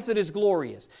life that is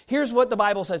glorious. Here's what the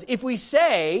Bible says. If we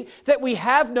say that we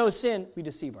have no sin, we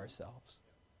deceive ourselves.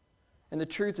 And the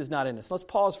truth is not in us. Let's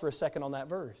pause for a second on that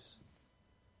verse.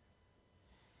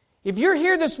 If you're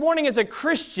here this morning as a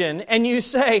Christian and you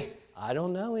say, I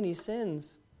don't know any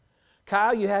sins.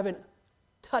 Kyle, you haven't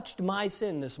touched my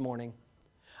sin this morning.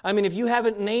 I mean, if you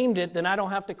haven't named it, then I don't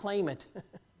have to claim it.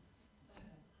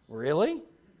 Really?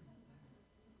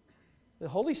 The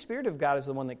Holy Spirit of God is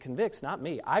the one that convicts, not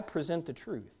me. I present the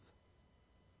truth.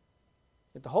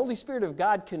 If the Holy Spirit of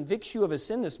God convicts you of a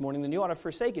sin this morning, then you ought to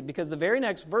forsake it. Because the very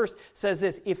next verse says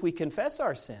this, if we confess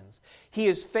our sins, He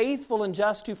is faithful and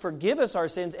just to forgive us our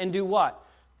sins and do what?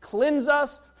 Cleanse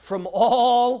us from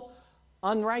all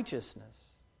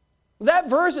unrighteousness. That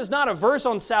verse is not a verse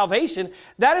on salvation.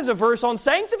 That is a verse on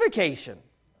sanctification.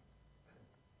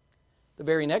 The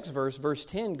very next verse, verse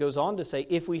 10, goes on to say,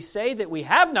 if we say that we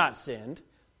have not sinned,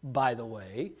 by the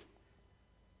way,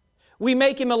 we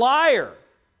make Him a liar,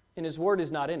 and His word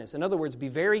is not in us. In other words, be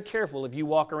very careful if you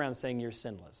walk around saying you're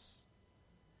sinless.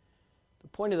 The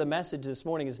point of the message this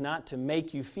morning is not to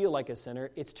make you feel like a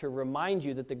sinner. It's to remind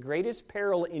you that the greatest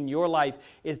peril in your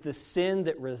life is the sin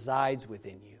that resides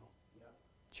within you.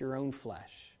 It's your own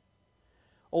flesh.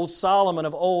 Old Solomon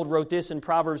of old wrote this in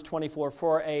Proverbs 24,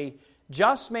 for a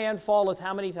just man falleth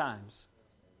how many times?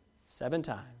 7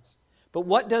 times. But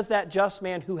what does that just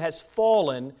man who has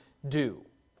fallen do?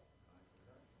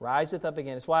 Riseth up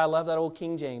again. That's why I love that old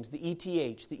King James, the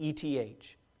ETH, the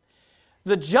ETH.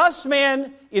 The just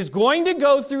man is going to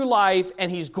go through life and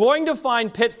he's going to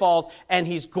find pitfalls and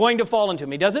he's going to fall into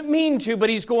them. He doesn't mean to, but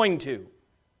he's going to.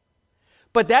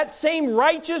 But that same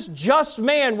righteous, just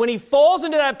man, when he falls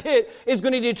into that pit, is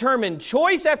going to determine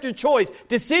choice after choice,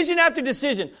 decision after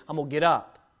decision. I'm going to get up.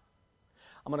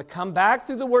 I'm going to come back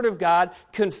through the Word of God,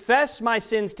 confess my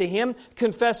sins to Him,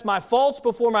 confess my faults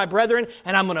before my brethren,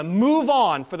 and I'm going to move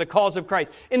on for the cause of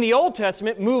Christ. In the Old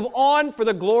Testament, move on for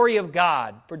the glory of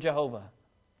God, for Jehovah.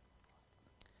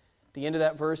 The end of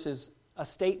that verse is a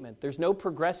statement. There's no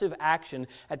progressive action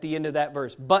at the end of that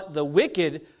verse. But the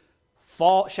wicked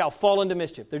shall fall into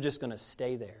mischief. They're just going to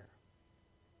stay there.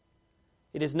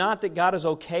 It is not that God is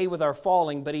okay with our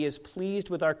falling, but He is pleased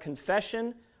with our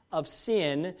confession of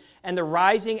sin and the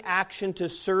rising action to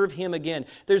serve Him again.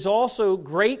 There's also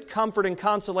great comfort and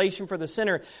consolation for the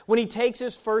sinner when he takes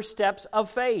his first steps of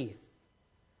faith,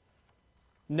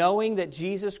 knowing that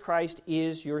Jesus Christ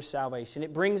is your salvation.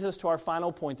 It brings us to our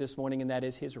final point this morning, and that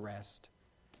is His rest.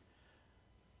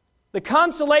 The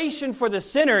consolation for the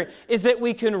sinner is that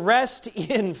we can rest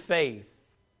in faith.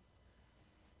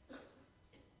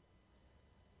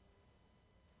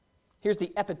 Here's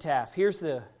the epitaph. Here's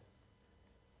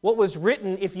what was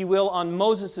written, if you will, on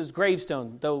Moses'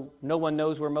 gravestone, though no one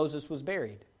knows where Moses was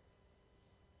buried.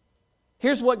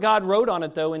 Here's what God wrote on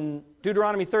it, though, in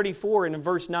Deuteronomy 34 and in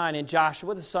verse 9. And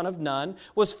Joshua, the son of Nun,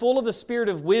 was full of the spirit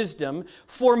of wisdom,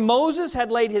 for Moses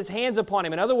had laid his hands upon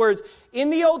him. In other words,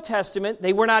 in the Old Testament,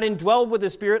 they were not indwelled with the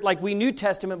Spirit like we New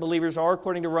Testament believers are,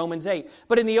 according to Romans 8.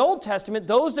 But in the Old Testament,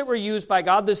 those that were used by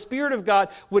God, the Spirit of God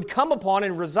would come upon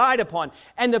and reside upon.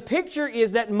 And the picture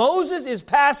is that Moses is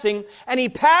passing, and he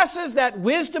passes that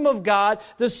wisdom of God,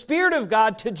 the Spirit of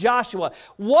God, to Joshua.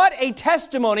 What a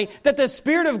testimony that the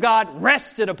Spirit of God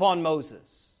rested upon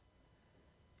Moses.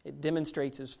 It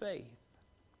demonstrates his faith.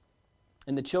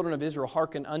 And the children of Israel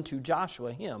hearkened unto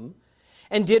Joshua, him,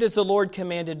 and did as the Lord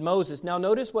commanded Moses. Now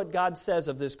notice what God says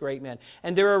of this great man.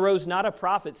 And there arose not a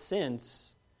prophet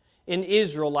since in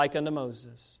Israel like unto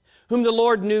Moses, whom the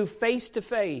Lord knew face to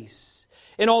face,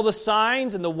 in all the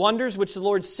signs and the wonders which the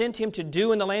Lord sent him to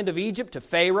do in the land of Egypt, to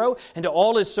Pharaoh, and to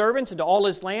all his servants, and to all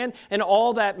his land, and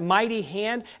all that mighty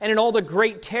hand, and in all the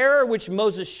great terror which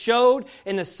Moses showed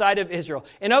in the sight of Israel.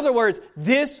 In other words,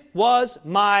 this was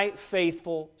my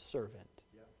faithful servant.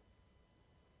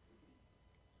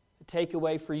 The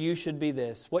takeaway for you should be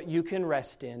this. What you can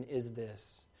rest in is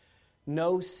this.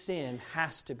 No sin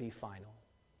has to be final.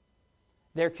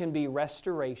 There can be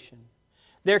restoration.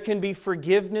 There can be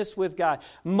forgiveness with God.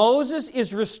 Moses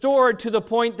is restored to the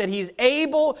point that he's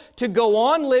able to go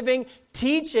on living,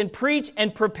 teach and preach,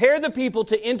 and prepare the people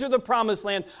to enter the promised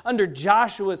land under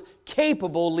Joshua's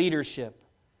capable leadership.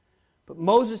 But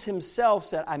Moses himself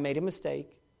said, I made a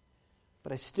mistake,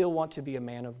 but I still want to be a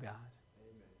man of God.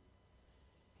 Amen.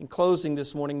 In closing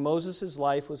this morning, Moses'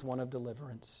 life was one of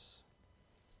deliverance.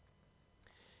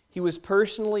 He was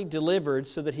personally delivered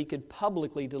so that he could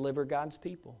publicly deliver God's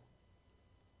people.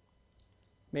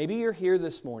 Maybe you're here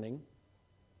this morning,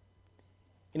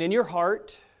 and in your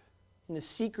heart, in the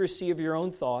secrecy of your own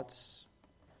thoughts,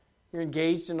 you're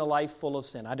engaged in a life full of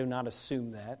sin. I do not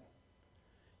assume that.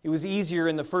 It was easier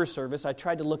in the first service. I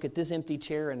tried to look at this empty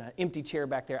chair and an empty chair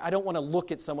back there. I don't want to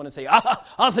look at someone and say,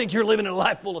 I think you're living in a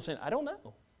life full of sin. I don't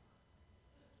know.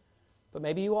 But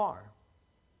maybe you are.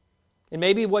 And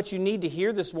maybe what you need to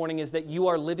hear this morning is that you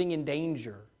are living in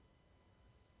danger.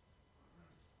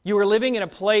 You are living in a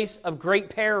place of great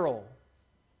peril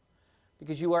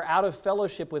because you are out of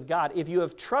fellowship with God. If you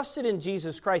have trusted in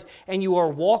Jesus Christ and you are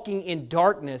walking in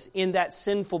darkness in that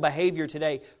sinful behavior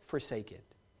today, forsake it.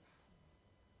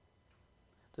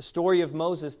 The story of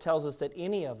Moses tells us that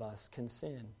any of us can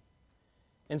sin.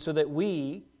 And so that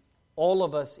we, all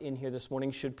of us in here this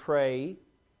morning, should pray,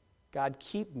 God,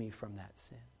 keep me from that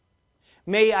sin.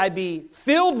 May I be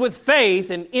filled with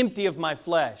faith and empty of my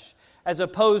flesh, as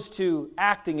opposed to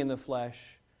acting in the flesh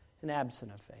and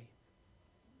absent of faith.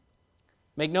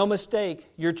 Make no mistake,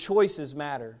 your choices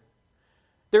matter.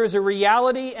 There is a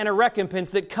reality and a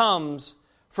recompense that comes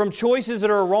from choices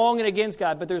that are wrong and against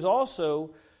God, but there's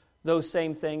also those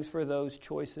same things for those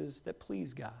choices that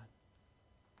please God.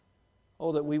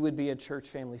 Oh, that we would be a church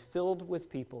family filled with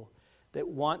people that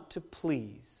want to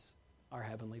please our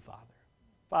Heavenly Father.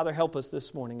 Father, help us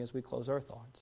this morning as we close our thoughts.